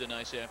told you it was a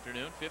nice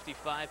afternoon.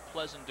 55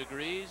 pleasant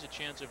degrees. A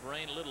chance of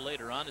rain a little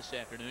later on this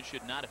afternoon.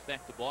 Should not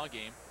affect the ball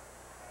game.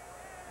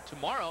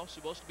 Tomorrow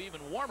supposed to be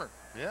even warmer.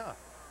 Yeah.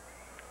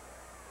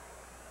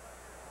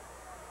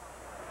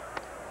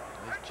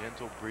 Nice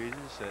gentle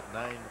breezes at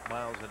 9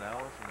 miles an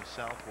hour from the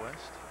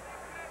southwest.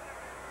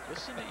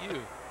 Listen to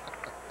you.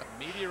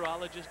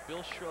 Meteorologist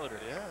Bill Schroeder.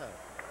 Yeah.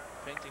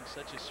 Painting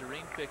such a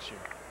serene picture.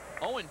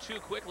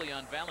 0-2 quickly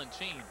on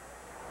Valentin.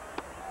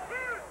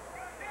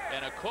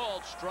 And a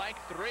called strike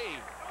 3.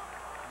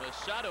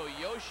 Masato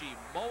Yoshii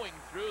mowing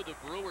through the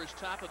Brewers'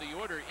 top of the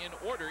order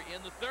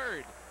in the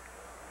third.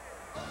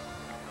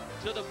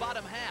 To the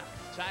bottom half,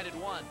 tied at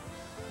 1.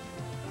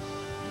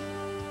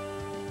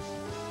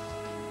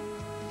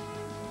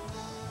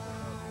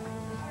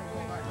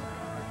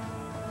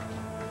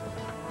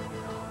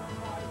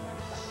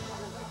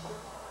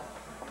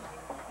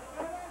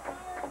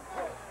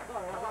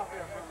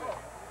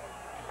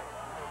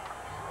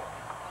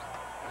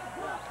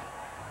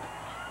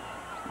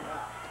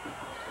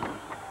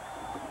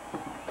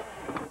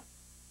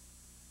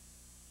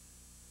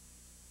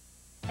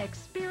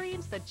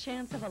 Experience the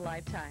chance of a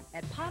lifetime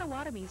at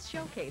Potawatomi's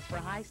Showcase for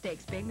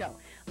High-Stakes Bingo,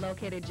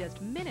 located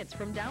just minutes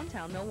from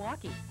downtown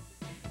Milwaukee.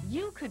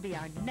 You could be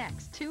our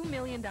next $2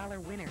 million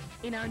winner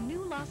in our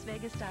new Las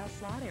Vegas-style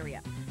slot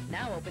area,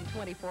 now open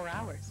 24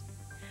 hours.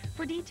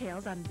 For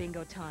details on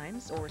bingo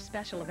times or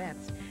special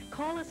events,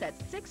 call us at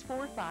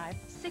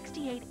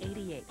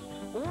 645-6888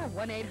 or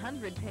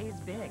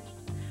 1-800-PAYS-BIG.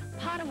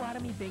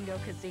 Potawatomi Bingo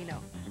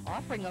Casino,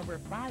 offering over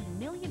 $5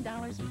 million in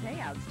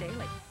payouts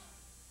daily.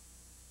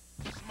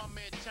 This is my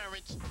man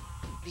Terrence.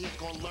 He's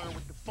gonna learn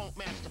with the Funk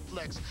Master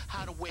Flex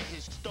how to wear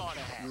his starter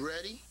hat. You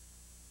ready?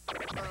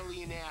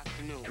 Early in the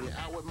afternoon. You're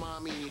out with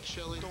mommy and you're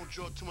chilling. Don't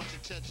draw too much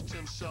attention to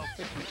himself.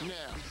 Now,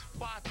 it's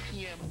 5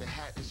 p.m. The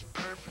hat is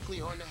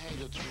perfectly on the head.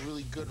 It's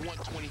really good.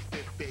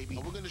 125th, baby.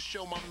 And we're going to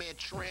show my man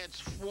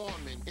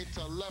transforming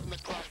into 11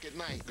 o'clock at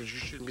night. Because you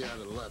shouldn't be out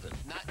at 11.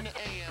 Not in the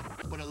a.m.,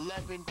 but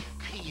 11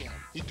 p.m.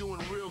 You're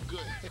doing real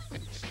good.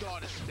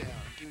 Starter style.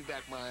 Give me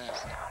back my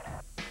ass.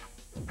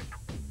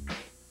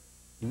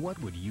 What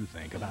would you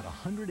think about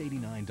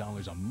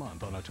 $189 a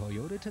month on a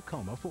Toyota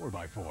Tacoma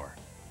 4x4?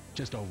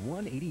 Just a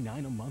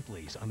 $189 a month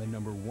lease on the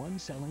 #1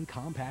 selling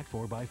compact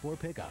 4x4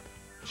 pickup.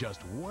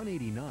 Just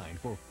 $189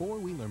 for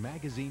Four-Wheeler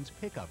Magazine's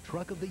Pickup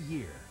Truck of the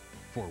Year.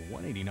 For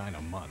 $189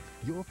 a month,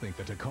 you'll think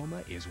the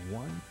Tacoma is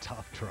one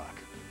tough truck.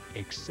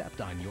 Except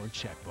on your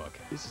checkbook.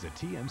 This is a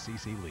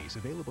TMCC lease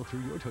available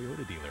through your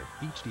Toyota dealer.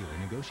 Each dealer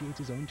negotiates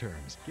his own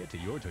terms. Get to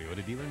your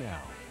Toyota dealer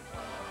now.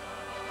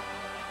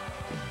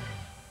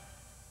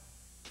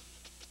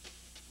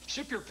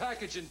 Ship your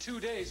package in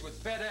 2 days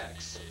with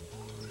FedEx.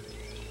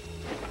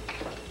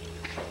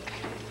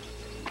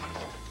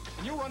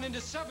 And you'll run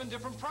into 7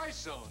 different price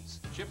zones.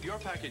 Ship your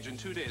package in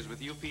 2 days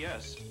with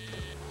UPS.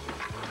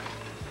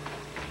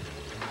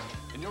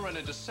 And you'll run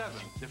into 7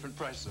 different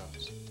price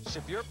zones.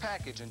 Ship your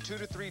package in 2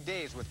 to 3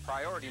 days with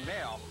Priority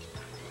Mail.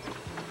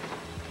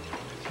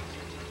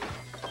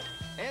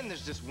 And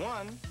there's just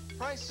one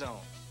price zone.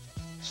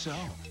 So,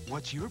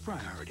 what's your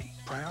priority?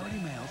 Priority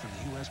Mail from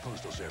the U.S.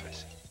 Postal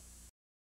Service.